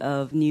kinds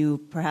of new,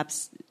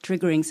 perhaps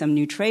triggering some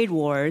new trade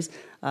wars,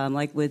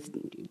 like with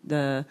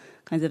the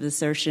kinds of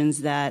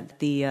assertions that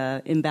the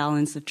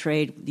imbalance of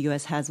trade the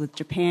U.S. has with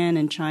Japan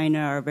and China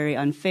are very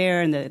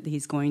unfair, and that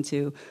he's going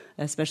to,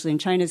 especially in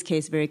China's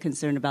case, very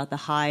concerned about the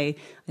high,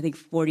 I think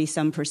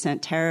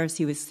 40-some% tariffs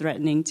he was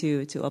threatening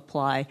to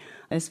apply.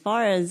 As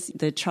far as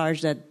the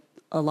charge that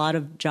a lot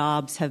of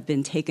jobs have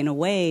been taken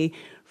away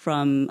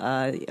from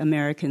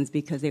Americans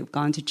because they've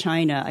gone to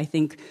China, I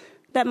think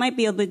that might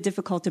be a bit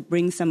difficult to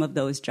bring some of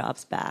those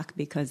jobs back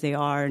because they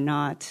are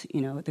not,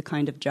 the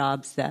kind of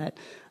jobs that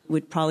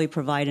would probably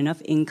provide enough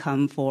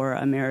income for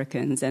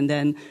Americans. And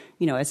then,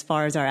 as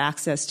far as our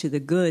access to the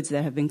goods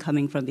that have been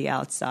coming from the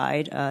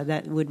outside,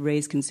 that would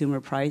raise consumer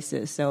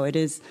prices. So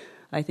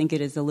I think it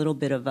is a little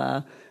bit of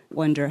a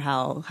wonder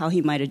how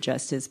he might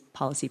adjust his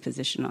policy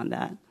position on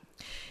that.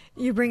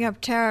 You bring up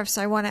tariffs.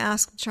 I want to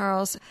ask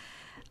Charles,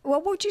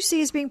 what would you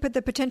see as being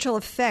the potential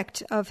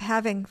effect of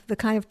having the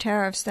kind of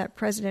tariffs that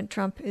President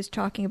Trump is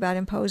talking about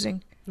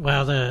imposing?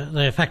 Well,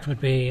 the effect would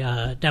be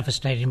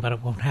devastating, but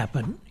it won't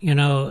happen.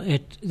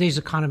 These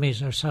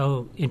economies are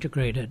so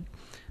integrated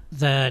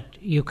that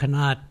you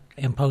cannot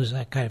impose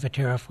that kind of a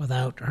tariff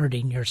without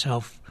hurting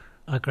yourself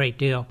a great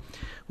deal.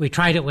 We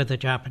tried it with the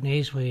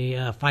Japanese. We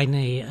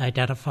finally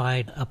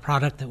identified a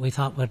product that we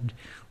thought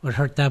would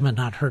hurt them and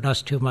not hurt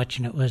us too much,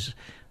 and it was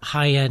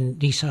high-end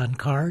Nissan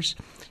cars.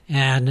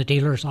 And the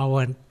dealers all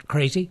went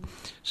crazy,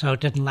 so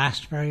it didn't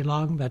last very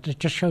long, but it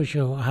just shows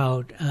you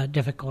how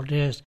difficult it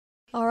is.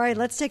 All right,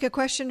 let's take a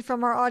question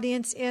from our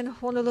audience in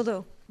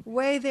Honolulu,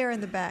 way there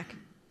in the back.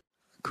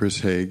 Chris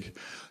Haig.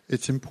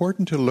 It's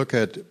important to look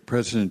at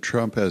President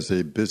Trump as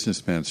a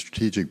businessman,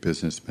 strategic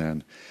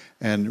businessman,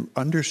 and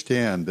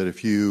understand that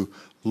if you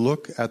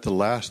look at the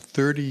last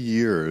 30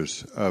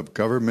 years of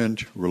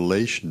government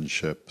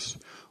relationships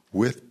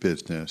with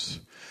business,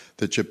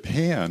 that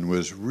Japan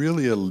was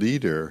really a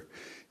leader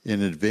in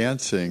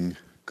advancing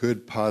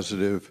good,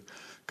 positive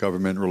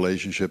government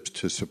relationships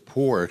to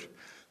support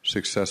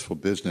successful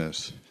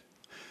business.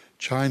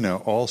 China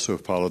also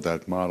followed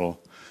that model.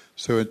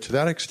 So to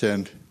that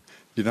extent,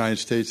 the United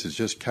States is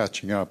just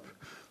catching up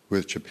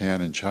with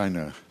Japan and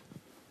China.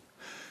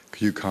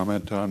 Could you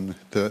comment on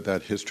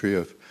that history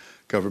of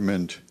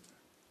government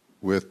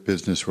with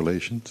business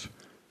relations?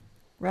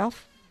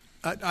 Ralph?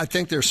 I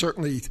think there's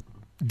certainly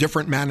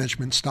different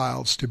management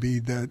styles to be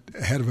the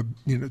head of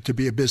to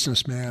be a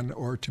businessman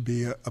or to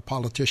be a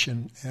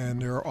politician.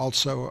 And there are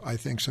also, I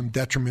think, some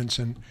detriments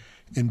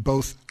in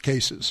both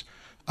cases.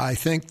 I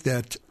think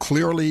that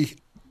clearly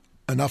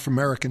enough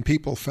American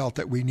people felt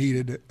that we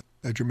needed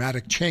a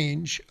dramatic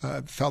change,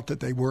 felt that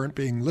they weren't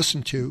being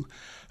listened to,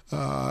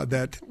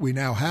 that we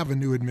now have a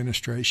new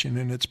administration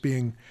and it's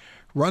being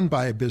run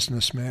by a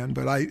businessman.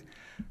 But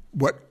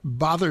what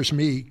bothers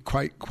me,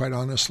 quite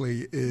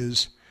honestly,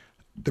 is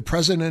the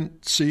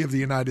presidency of the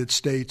United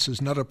States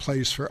is not a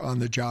place for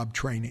on-the-job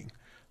training.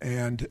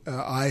 And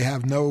I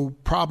have no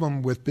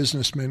problem with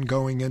businessmen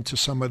going into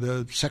some of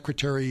the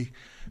secretary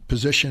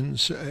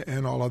positions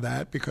and all of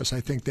that because I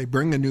think they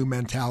bring a new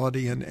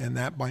mentality and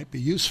that might be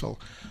useful.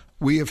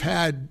 We have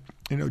had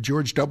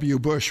George W.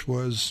 Bush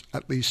was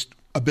at least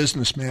a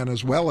businessman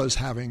as well as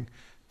having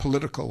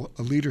political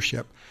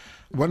leadership.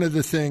 One of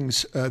the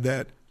things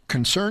that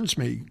concerns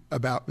me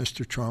about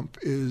Mr. Trump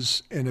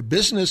is in a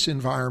business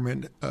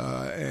environment,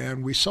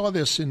 and we saw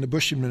this in the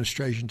Bush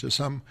administration to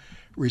some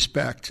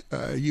respect,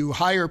 you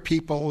hire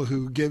people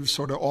who give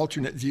sort of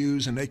alternate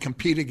views and they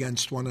compete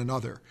against one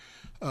another.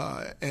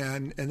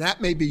 And that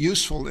may be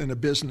useful in a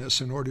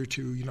business in order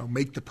to,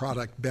 make the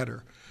product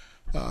better.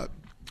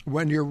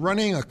 When you're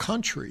running a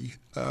country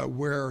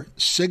where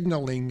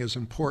signaling is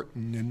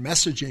important and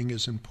messaging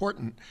is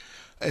important,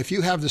 if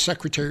you have the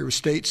Secretary of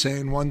State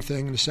saying one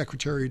thing and the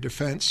Secretary of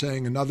Defense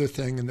saying another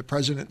thing and the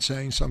President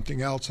saying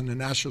something else and the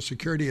National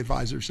Security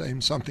Advisor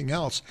saying something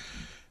else,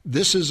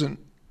 this isn't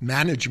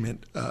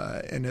management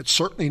and it's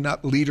certainly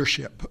not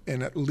leadership,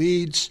 and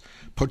it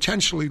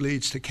potentially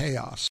leads to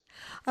chaos.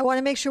 I want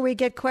to make sure we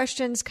get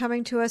questions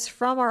coming to us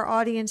from our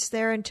audience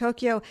there in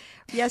Tokyo.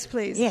 Yes,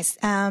 please. Yes.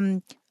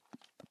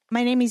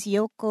 My name is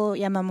Yoko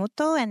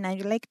Yamamoto, and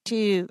I'd like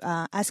to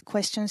ask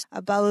questions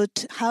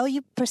about how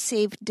you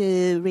perceive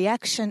the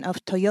reaction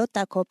of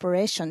Toyota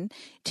Corporation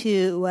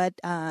to what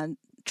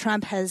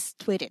Trump has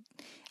tweeted.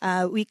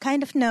 We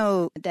kind of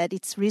know that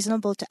it's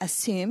reasonable to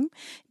assume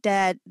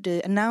that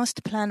the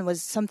announced plan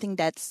was something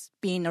that's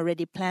been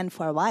already planned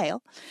for a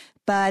while.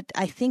 But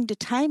I think the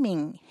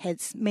timing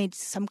has made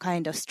some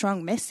kind of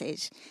strong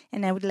message.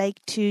 And I would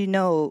like to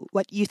know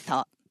what you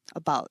thought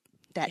about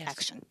that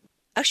action.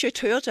 Actually,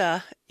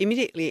 Toyota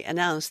immediately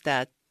announced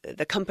that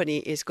the company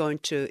is going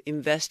to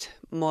invest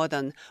more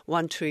than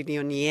 1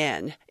 trillion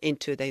yen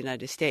into the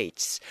United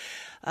States.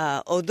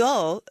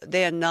 Although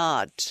they are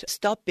not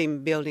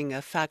stopping building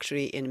a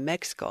factory in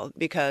Mexico,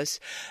 because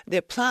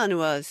their plan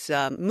was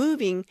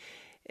moving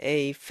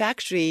a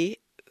factory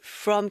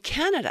from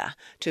Canada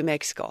to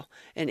Mexico.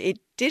 And it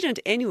didn't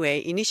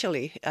anyway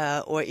initially,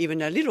 or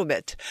even a little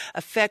bit,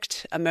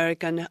 affect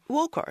American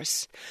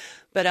workers.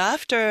 But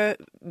after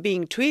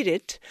being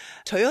tweeted,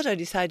 Toyota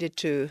decided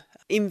to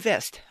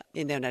invest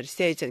in the United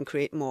States and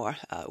create more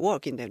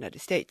work in the United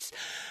States.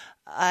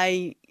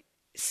 I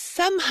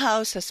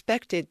somehow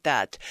suspected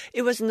that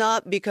it was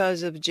not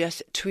because of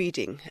just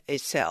tweeting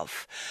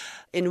itself.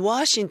 In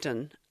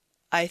Washington,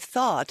 I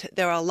thought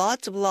there are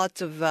lots of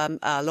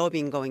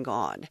lobbying going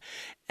on.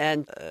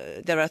 And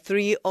there are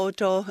 3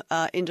 auto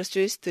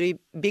industries,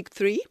 big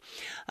three,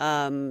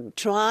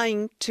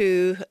 trying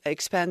to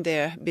expand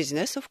their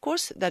business. Of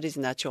course, that is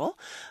natural.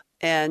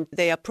 And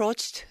they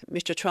approached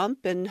Mr.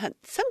 Trump and had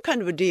some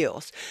kind of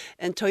deals.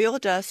 And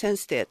Toyota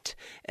sensed it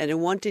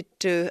and wanted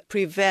to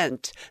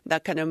prevent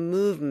that kind of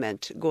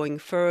movement going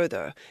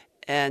further.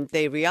 And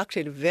they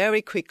reacted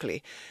very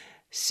quickly.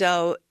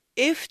 So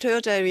if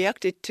Toyota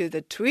reacted to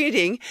the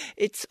tweeting,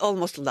 it's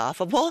almost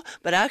laughable,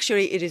 but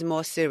actually it is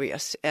more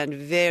serious and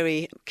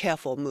very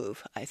careful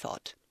move, I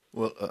thought.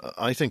 Well,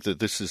 I think that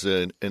this is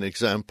an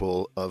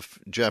example of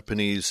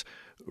Japanese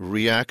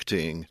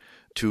reacting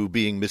to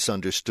being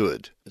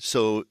misunderstood.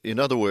 So, in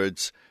other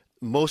words,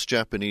 most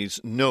Japanese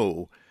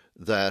know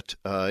that,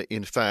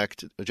 in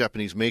fact,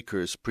 Japanese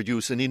makers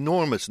produce an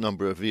enormous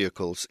number of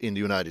vehicles in the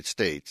United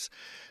States.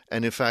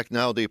 And in fact,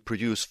 now they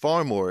produce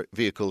far more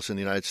vehicles in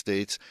the United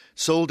States,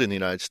 sold in the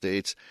United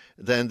States,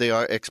 than they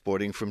are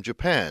exporting from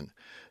Japan.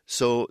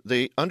 So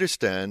they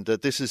understand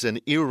that this is an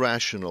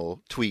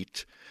irrational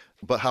tweet.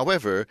 But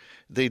however,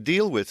 they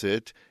deal with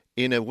it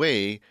in a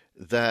way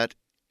that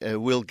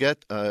will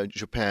get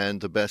Japan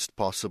the best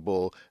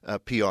possible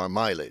PR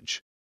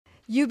mileage.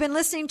 You've been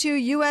listening to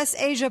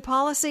U.S.-Asia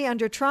Policy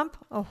under Trump,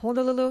 a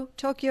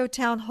Honolulu-Tokyo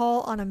town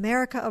hall on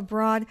America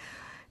Abroad.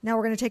 Now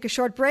we're going to take a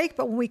short break,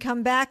 but when we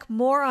come back,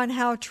 more on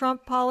how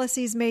Trump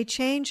policies may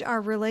change our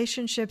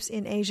relationships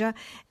in Asia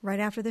right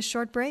after this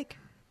short break.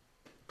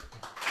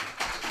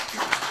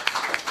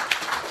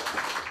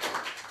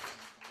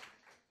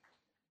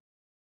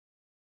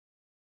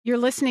 You're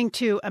listening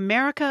to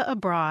America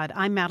Abroad.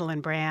 I'm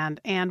Madeline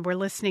Brand, and we're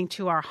listening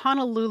to our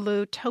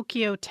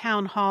Honolulu-Tokyo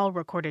town hall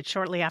recorded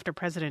shortly after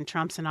President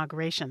Trump's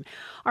inauguration.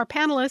 Our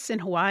panelists in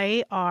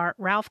Hawaii are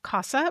Ralph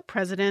Casa,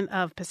 president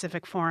of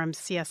Pacific Forum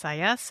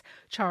CSIS,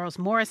 Charles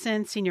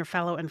Morrison, senior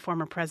fellow and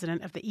former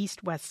president of the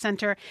East-West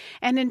Center,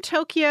 and in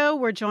Tokyo,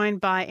 we're joined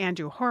by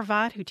Andrew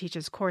Horvath, who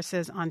teaches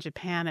courses on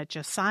Japan at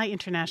Josai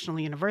International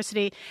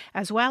University,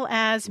 as well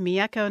as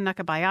Mieko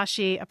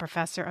Nakabayashi, a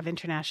professor of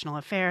international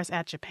affairs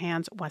at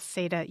Japan's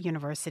Waseda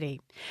University.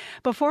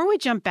 Before we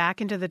jump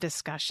back into the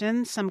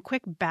discussion, some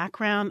quick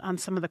background on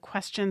some of the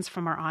questions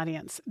from our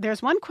audience.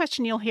 There's one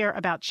question you'll hear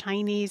about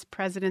Chinese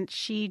President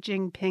Xi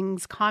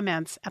Jinping's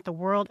comments at the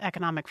World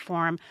Economic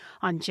Forum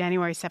on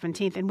January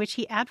 17th, in which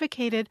he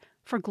advocated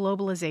for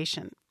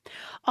globalization.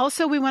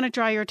 Also, we want to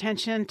draw your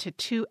attention to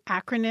 2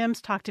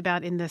 acronyms talked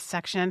about in this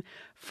section.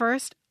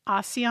 First,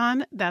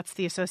 ASEAN, that's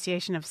the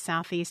Association of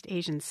Southeast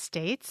Asian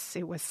States.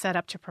 It was set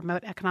up to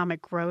promote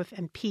economic growth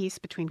and peace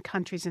between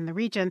countries in the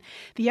region.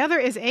 The other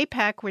is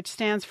APEC, which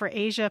stands for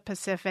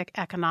Asia-Pacific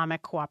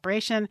Economic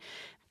Cooperation.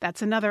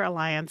 That's another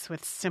alliance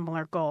with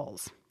similar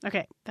goals.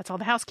 Okay, that's all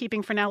the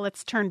housekeeping for now.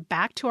 Let's turn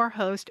back to our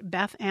host,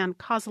 Beth Ann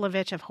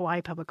Kozlovich of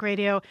Hawaii Public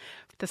Radio.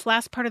 This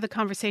last part of the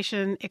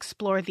conversation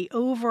explored the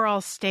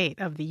overall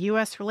state of the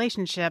U.S.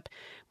 relationship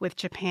with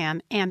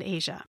Japan and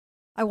Asia.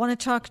 I want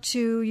to talk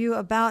to you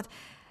about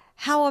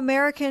how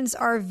Americans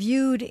are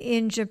viewed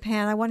in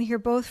Japan. I want to hear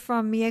both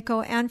from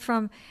Mieko and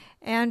from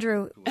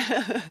Andrew.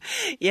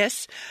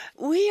 Yes,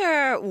 we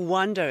are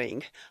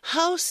wondering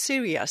how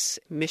serious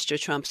Mr.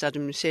 Trump's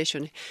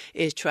administration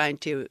is trying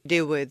to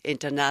deal with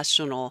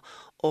international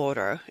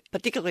order,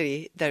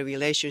 particularly the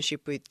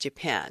relationship with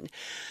Japan.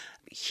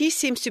 He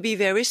seems to be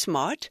very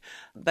smart,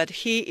 but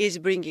he is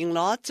bringing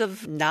lots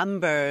of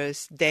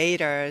numbers,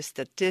 data,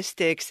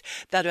 statistics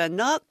that are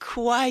not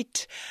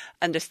quite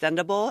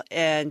understandable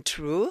and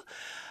true.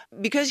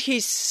 Because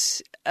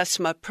he's a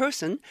smart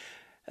person,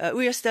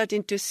 we are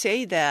starting to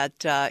say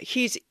that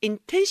he's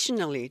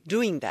intentionally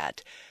doing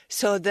that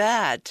so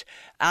that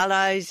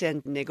allies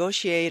and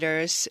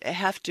negotiators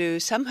have to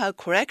somehow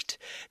correct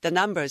the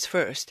numbers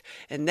first.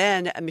 And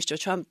then Mr.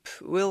 Trump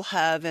will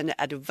have an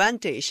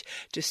advantage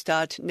to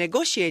start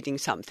negotiating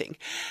something.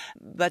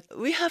 But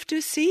we have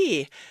to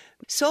see.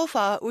 So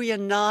far, we are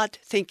not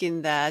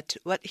thinking that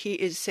what he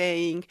is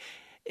saying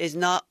is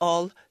not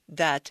all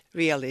that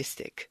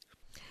realistic.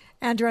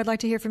 Andrew, I'd like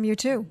to hear from you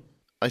too.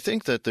 I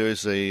think that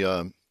there's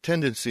a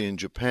tendency in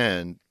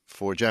Japan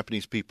for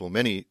Japanese people,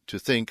 many, to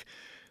think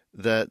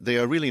that they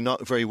are really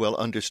not very well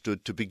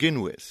understood to begin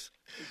with.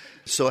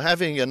 So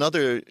having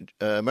another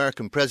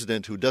American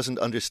president who doesn't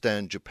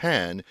understand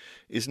Japan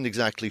isn't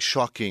exactly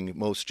shocking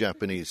most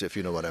Japanese, if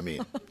you know what I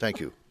mean. Thank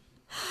you.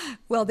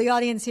 Well, the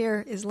audience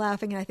here is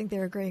laughing, and I think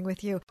they're agreeing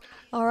with you.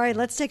 All right,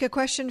 let's take a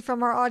question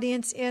from our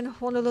audience in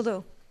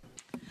Honolulu.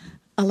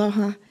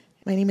 Aloha.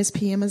 My name is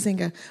P.M.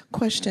 Mazinga.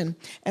 Question.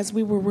 As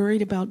we were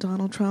worried about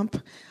Donald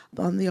Trump,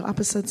 on the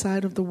opposite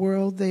side of the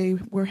world, they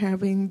were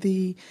having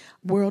the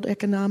World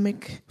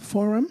Economic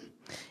Forum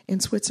in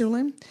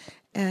Switzerland,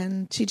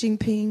 and Xi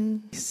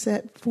Jinping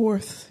set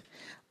forth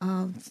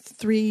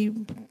 3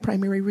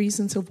 primary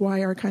reasons of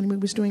why our economy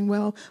was doing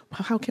well.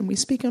 How can we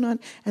speak on it?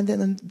 And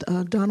then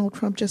Donald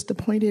Trump just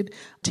appointed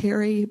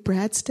Terry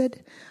Bradstead,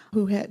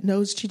 who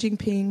knows Xi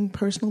Jinping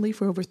personally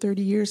for over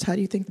 30 years. How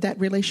do you think that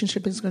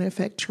relationship is going to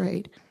affect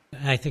trade?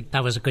 I think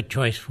that was a good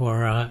choice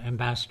for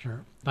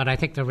Ambassador. But I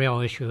think the real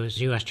issue is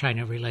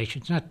U.S.-China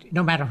relations,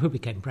 no matter who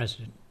became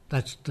president.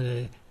 That's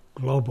the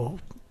global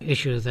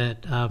issue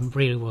that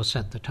really will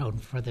set the tone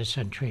for this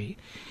century.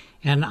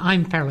 And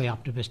I'm fairly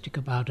optimistic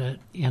about it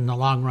in the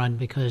long run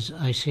because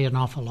I see an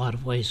awful lot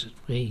of ways that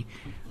we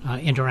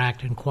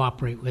interact and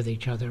cooperate with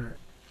each other.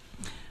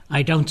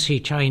 I don't see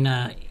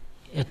China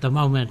at the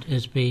moment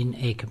as being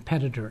a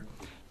competitor.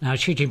 Now,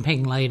 Xi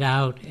Jinping laid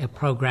out a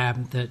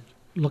program that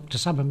looked to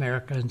some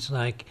Americans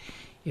like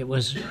it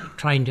was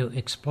trying to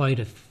exploit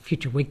the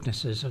future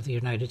weaknesses of the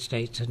United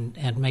States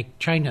and make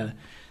China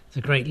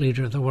the great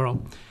leader of the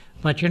world.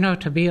 But,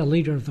 to be a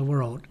leader of the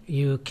world,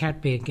 you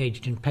can't be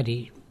engaged in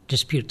petty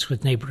disputes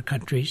with neighbor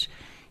countries.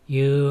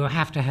 You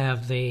have to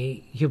have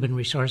the human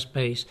resource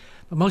base.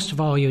 But most of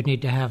all, you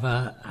need to have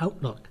an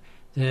outlook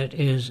that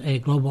is a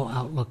global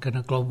outlook and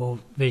a global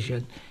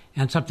vision,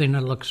 and something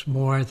that looks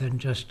more than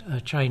just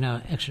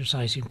China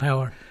exercising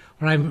power.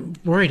 What I'm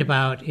worried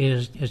about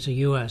is the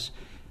U.S.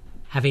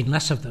 having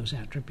less of those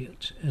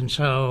attributes. And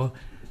so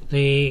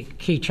the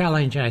key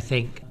challenge, I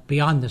think,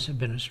 beyond this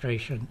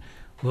administration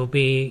will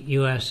be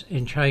U.S.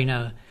 and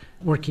China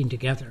working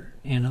together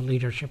in a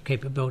leadership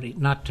capability,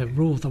 not to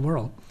rule the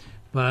world,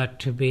 but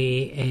to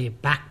be a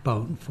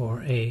backbone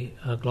for a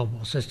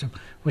global system,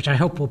 which I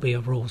hope will be a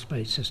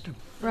rules-based system.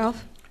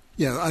 Ralph?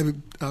 Yeah,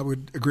 I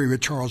would agree with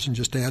Charles and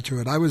just add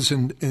to it. I was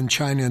in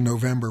China in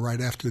November,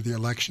 right after the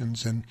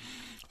elections, and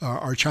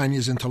our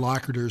Chinese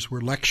interlocutors were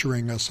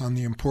lecturing us on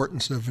the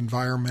importance of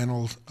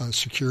environmental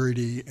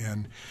security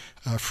and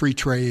free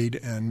trade.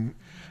 And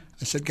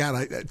I said,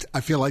 God,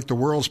 I feel like the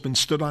world's been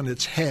stood on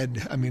its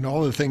head. I mean,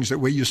 all the things that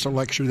we used to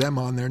lecture them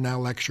on, they're now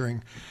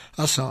lecturing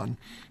us on.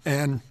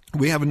 And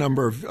we have a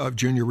number of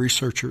junior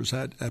researchers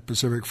at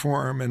Pacific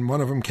Forum, and one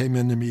of them came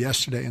in to me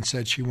yesterday and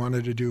said she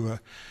wanted to do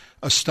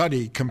a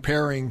study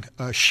comparing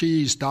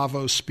Xi's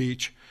Davos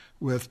speech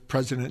with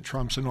President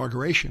Trump's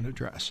inauguration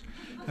address.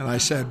 And I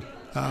said,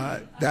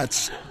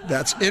 that's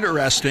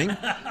interesting.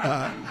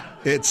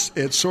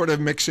 It's sort of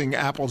mixing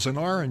apples and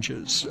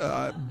oranges.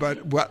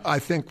 But what I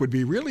think would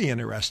be really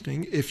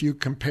interesting if you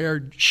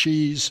compared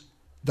Xi's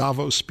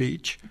Davos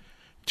speech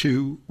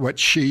to what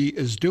Xi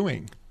is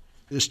doing.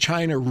 Is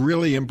China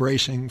really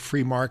embracing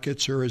free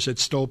markets, or is it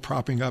still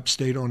propping up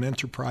state-owned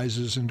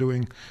enterprises and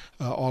doing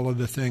all of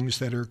the things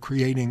that are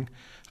creating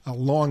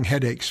long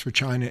headaches for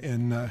China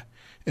in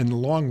the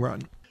long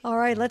run? All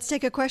right, let's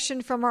take a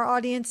question from our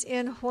audience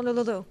in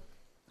Honolulu.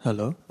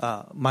 Hello,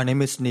 my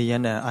name is Nian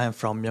and I am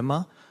from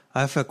Myanmar.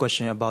 I have a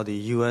question about the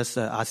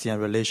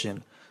U.S.-ASEAN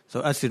relation.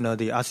 So as you know,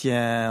 the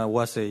ASEAN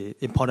was an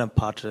important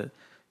part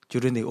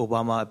during the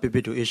Obama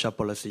pivot to Asia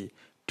policy.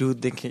 Do you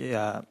think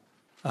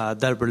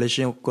that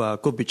relation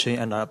could be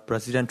changed under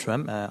President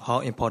Trump?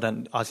 How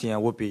important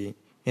ASEAN would be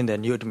in the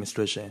new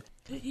administration?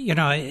 You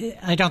know,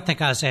 I don't think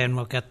ASEAN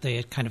will get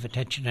the kind of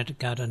attention that it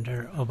got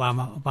under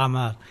Obama.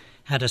 Obama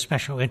had a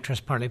special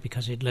interest, partly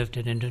because he'd lived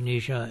in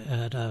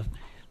Indonesia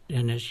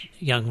in his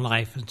young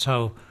life. And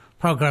so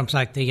programs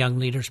like the Young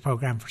Leaders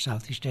Program for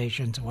Southeast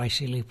Asians, the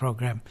YSEALI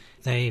program,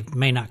 they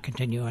may not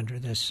continue under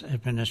this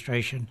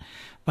administration.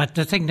 But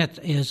the thing that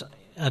is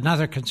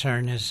another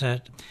concern is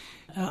that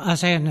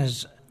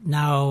ASEAN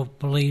now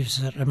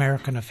believes that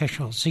American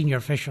officials, senior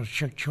officials,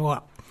 should show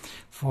up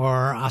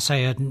for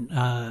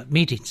ASEAN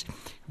meetings.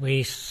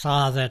 We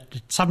saw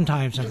that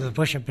sometimes under the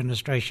Bush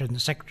administration, the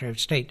Secretary of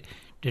State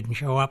didn't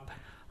show up.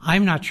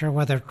 I'm not sure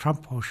whether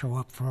Trump will show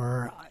up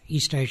for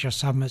East Asia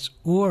summits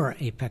or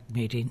APEC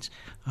meetings.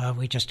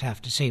 We just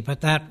have to see.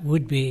 But that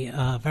would be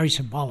very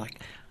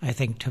symbolic, I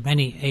think, to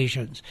many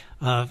Asians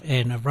of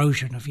an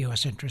erosion of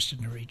U.S. interest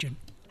in the region.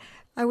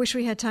 I wish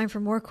we had time for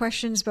more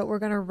questions, but we're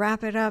going to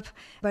wrap it up.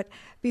 But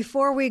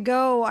before we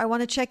go, I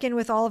want to check in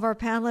with all of our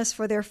panelists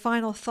for their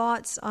final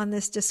thoughts on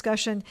this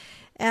discussion.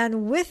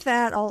 And with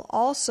that, I'll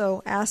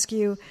also ask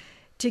you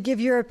to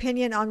give your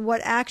opinion on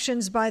what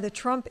actions by the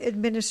Trump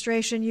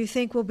administration you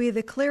think will be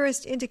the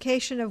clearest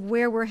indication of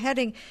where we're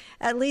heading,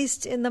 at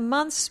least in the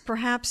months,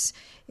 perhaps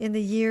in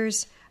the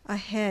years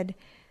ahead.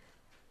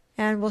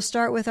 And we'll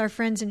start with our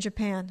friends in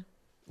Japan.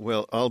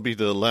 Well, I'll be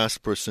the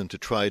last person to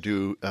try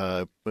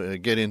to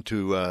get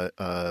into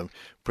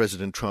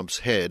President Trump's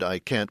head. I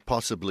can't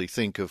possibly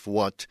think of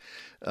what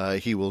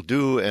he will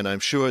do, and I'm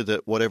sure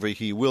that whatever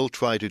he will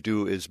try to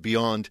do is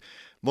beyond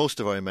most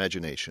of our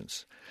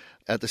imaginations.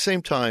 At the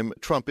same time,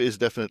 Trump is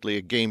definitely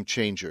a game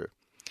changer.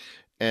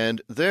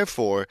 And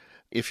therefore,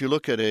 if you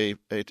look at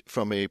it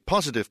from a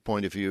positive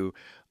point of view,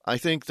 I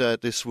think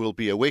that this will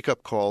be a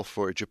wake-up call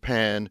for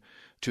Japan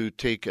to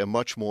take a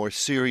much more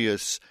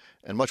serious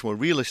and much more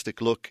realistic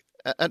look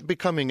at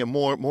becoming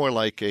more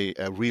like a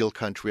real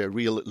country, a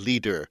real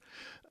leader.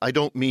 I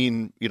don't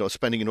mean,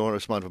 spending an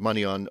enormous amount of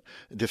money on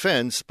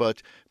defense,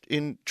 but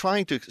in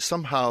trying to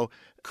somehow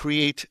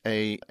create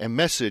a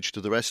message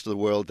to the rest of the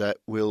world that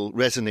will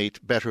resonate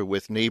better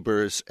with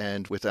neighbors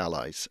and with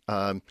allies.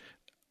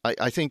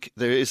 I think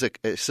there is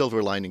a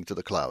silver lining to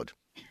the cloud.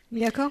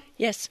 Miyako?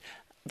 Yes.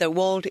 The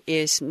world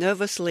is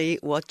nervously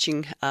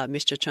watching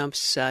Mr.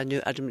 Trump's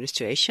new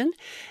administration,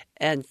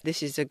 and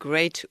this is a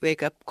great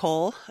wake-up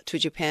call to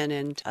Japan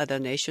and other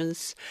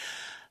nations.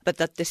 But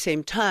at the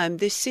same time,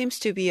 this seems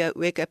to be a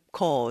wake-up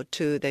call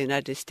to the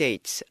United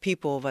States,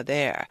 people over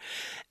there.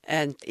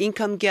 And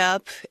income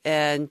gap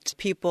and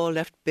people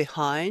left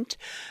behind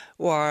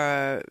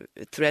were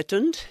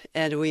threatened,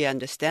 and we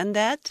understand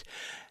that.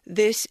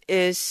 This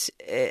is,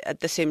 at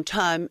the same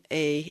time,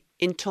 an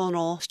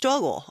internal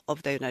struggle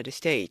of the United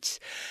States.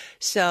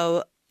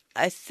 So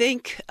I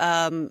think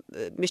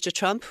Mr.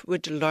 Trump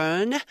would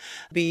learn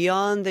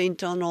beyond the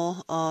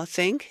internal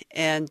thing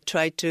and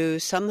try to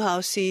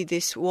somehow see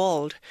this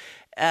world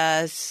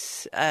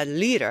as a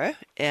leader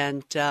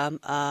and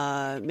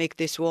make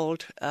this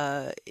world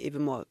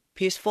even more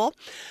peaceful.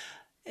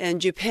 And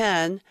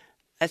Japan,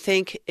 I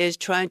think, is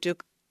trying to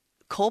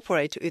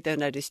cooperate with the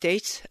United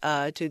States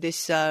to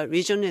this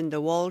region in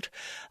the world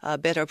a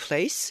better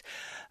place.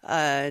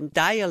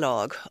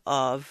 Dialogue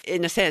of,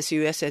 in a sense,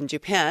 U.S. and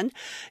Japan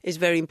is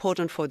very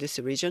important for this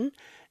region.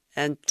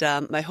 And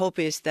my hope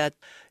is that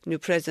new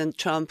President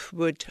Trump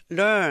would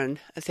learn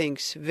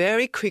things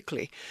very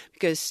quickly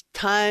because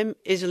time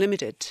is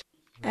limited.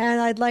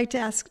 And I'd like to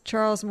ask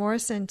Charles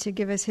Morrison to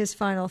give us his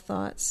final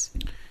thoughts.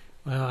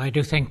 Well, I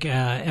do think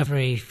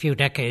every few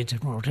decades in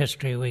world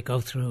history we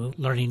go through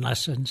learning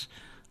lessons.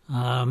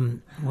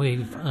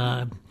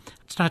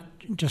 It's not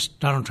just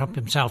Donald Trump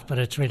himself, but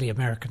it's really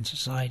American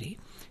society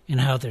and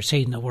how they're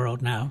seeing the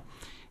world now.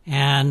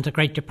 And the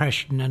Great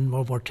Depression and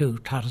World War II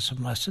taught us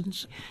some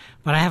lessons.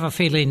 But I have a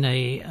feeling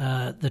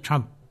the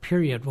Trump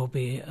period will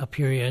be a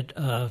period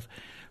of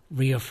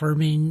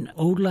reaffirming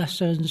old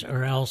lessons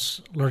or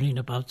else learning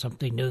about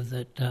something new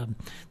that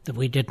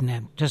we didn't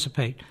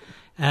anticipate.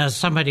 As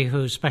somebody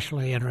who's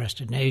especially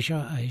interested in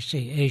Asia, I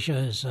see Asia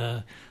as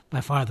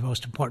by far the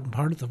most important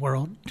part of the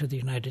world to the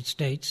United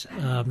States.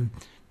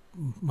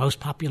 Most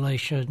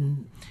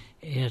population,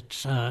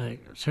 it's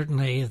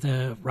certainly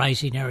the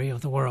rising area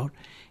of the world.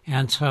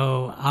 And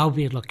so I'll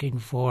be looking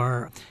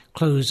for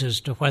clues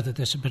as to whether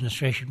this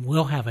administration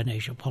will have an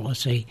Asia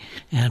policy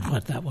and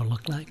what that will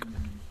look like.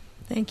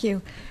 Thank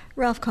you.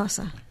 Ralph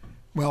Casa.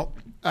 Well,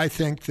 I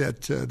think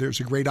that there's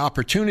a great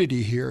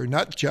opportunity here,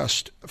 not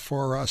just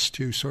for us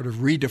to sort of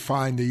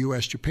redefine the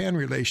U.S.-Japan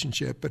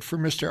relationship, but for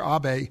Mr.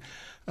 Abe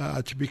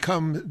to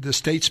become the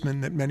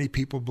statesman that many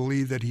people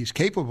believe that he's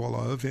capable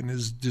of and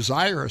is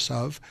desirous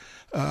of.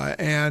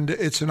 And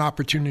it's an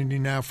opportunity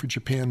now for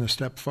Japan to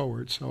step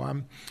forward.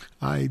 So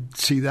I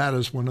see that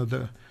as one of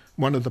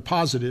the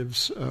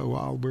positives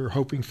while we're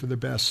hoping for the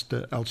best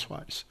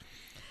elsewise.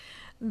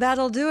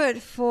 That'll do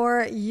it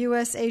for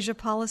U.S.-Asia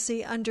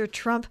policy under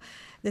Trump.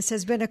 This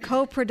has been a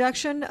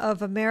co-production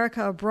of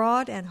America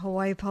Abroad and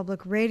Hawaii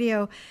Public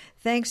Radio.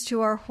 Thanks to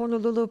our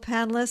Honolulu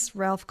panelists,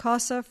 Ralph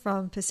Casa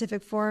from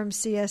Pacific Forum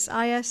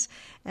CSIS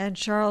and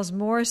Charles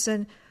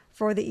Morrison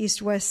for the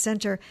East-West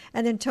Center.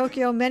 And in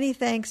Tokyo, many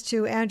thanks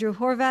to Andrew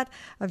Horvat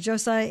of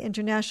Josai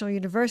International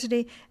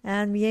University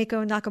and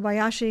Mieko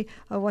Nakabayashi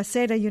of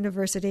Waseda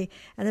University.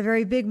 And a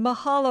very big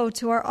mahalo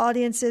to our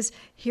audiences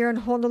here in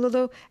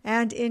Honolulu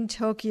and in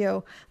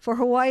Tokyo. For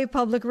Hawaii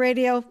Public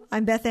Radio,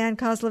 I'm Beth Ann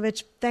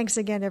Kozlovich. Thanks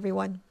again,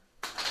 everyone.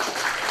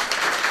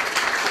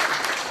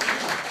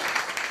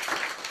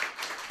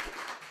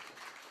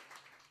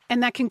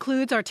 And that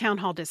concludes our town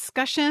hall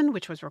discussion,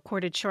 which was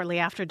recorded shortly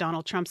after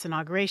Donald Trump's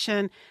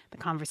inauguration. The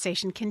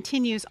conversation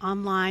continues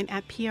online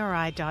at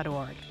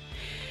PRI.org.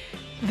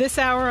 This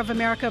hour of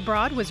America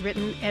Abroad was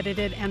written,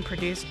 edited, and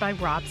produced by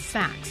Rob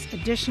Sachs.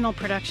 Additional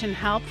production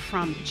help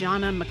from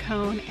Jonna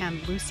McCone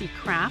and Lucy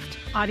Kraft.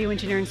 Audio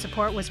engineering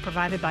support was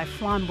provided by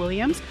Flan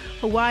Williams,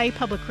 Hawaii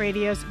Public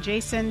Radio's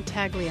Jason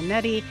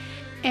Taglianetti,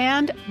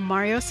 and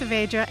Mario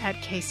Saavedra at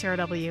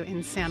KCRW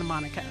in Santa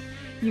Monica.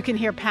 You can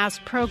hear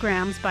past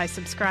programs by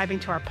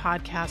subscribing to our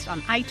podcast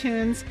on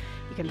iTunes.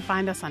 You can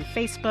find us on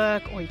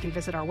Facebook, or you can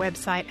visit our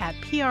website at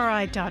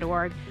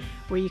PRI.org,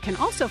 where you can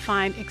also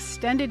find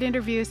extended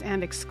interviews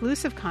and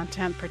exclusive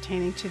content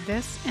pertaining to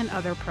this and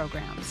other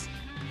programs.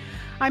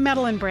 I'm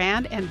Madeline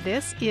Brand, and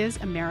this is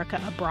America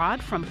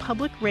Abroad from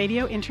Public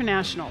Radio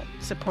International.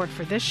 Support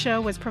for this show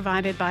was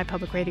provided by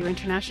Public Radio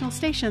International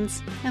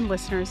stations and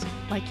listeners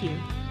like you.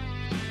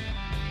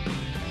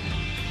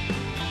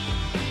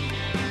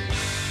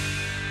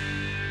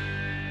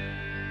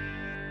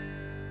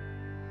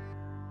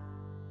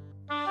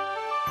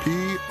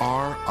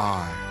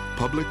 PRI,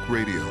 Public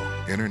Radio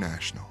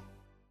International.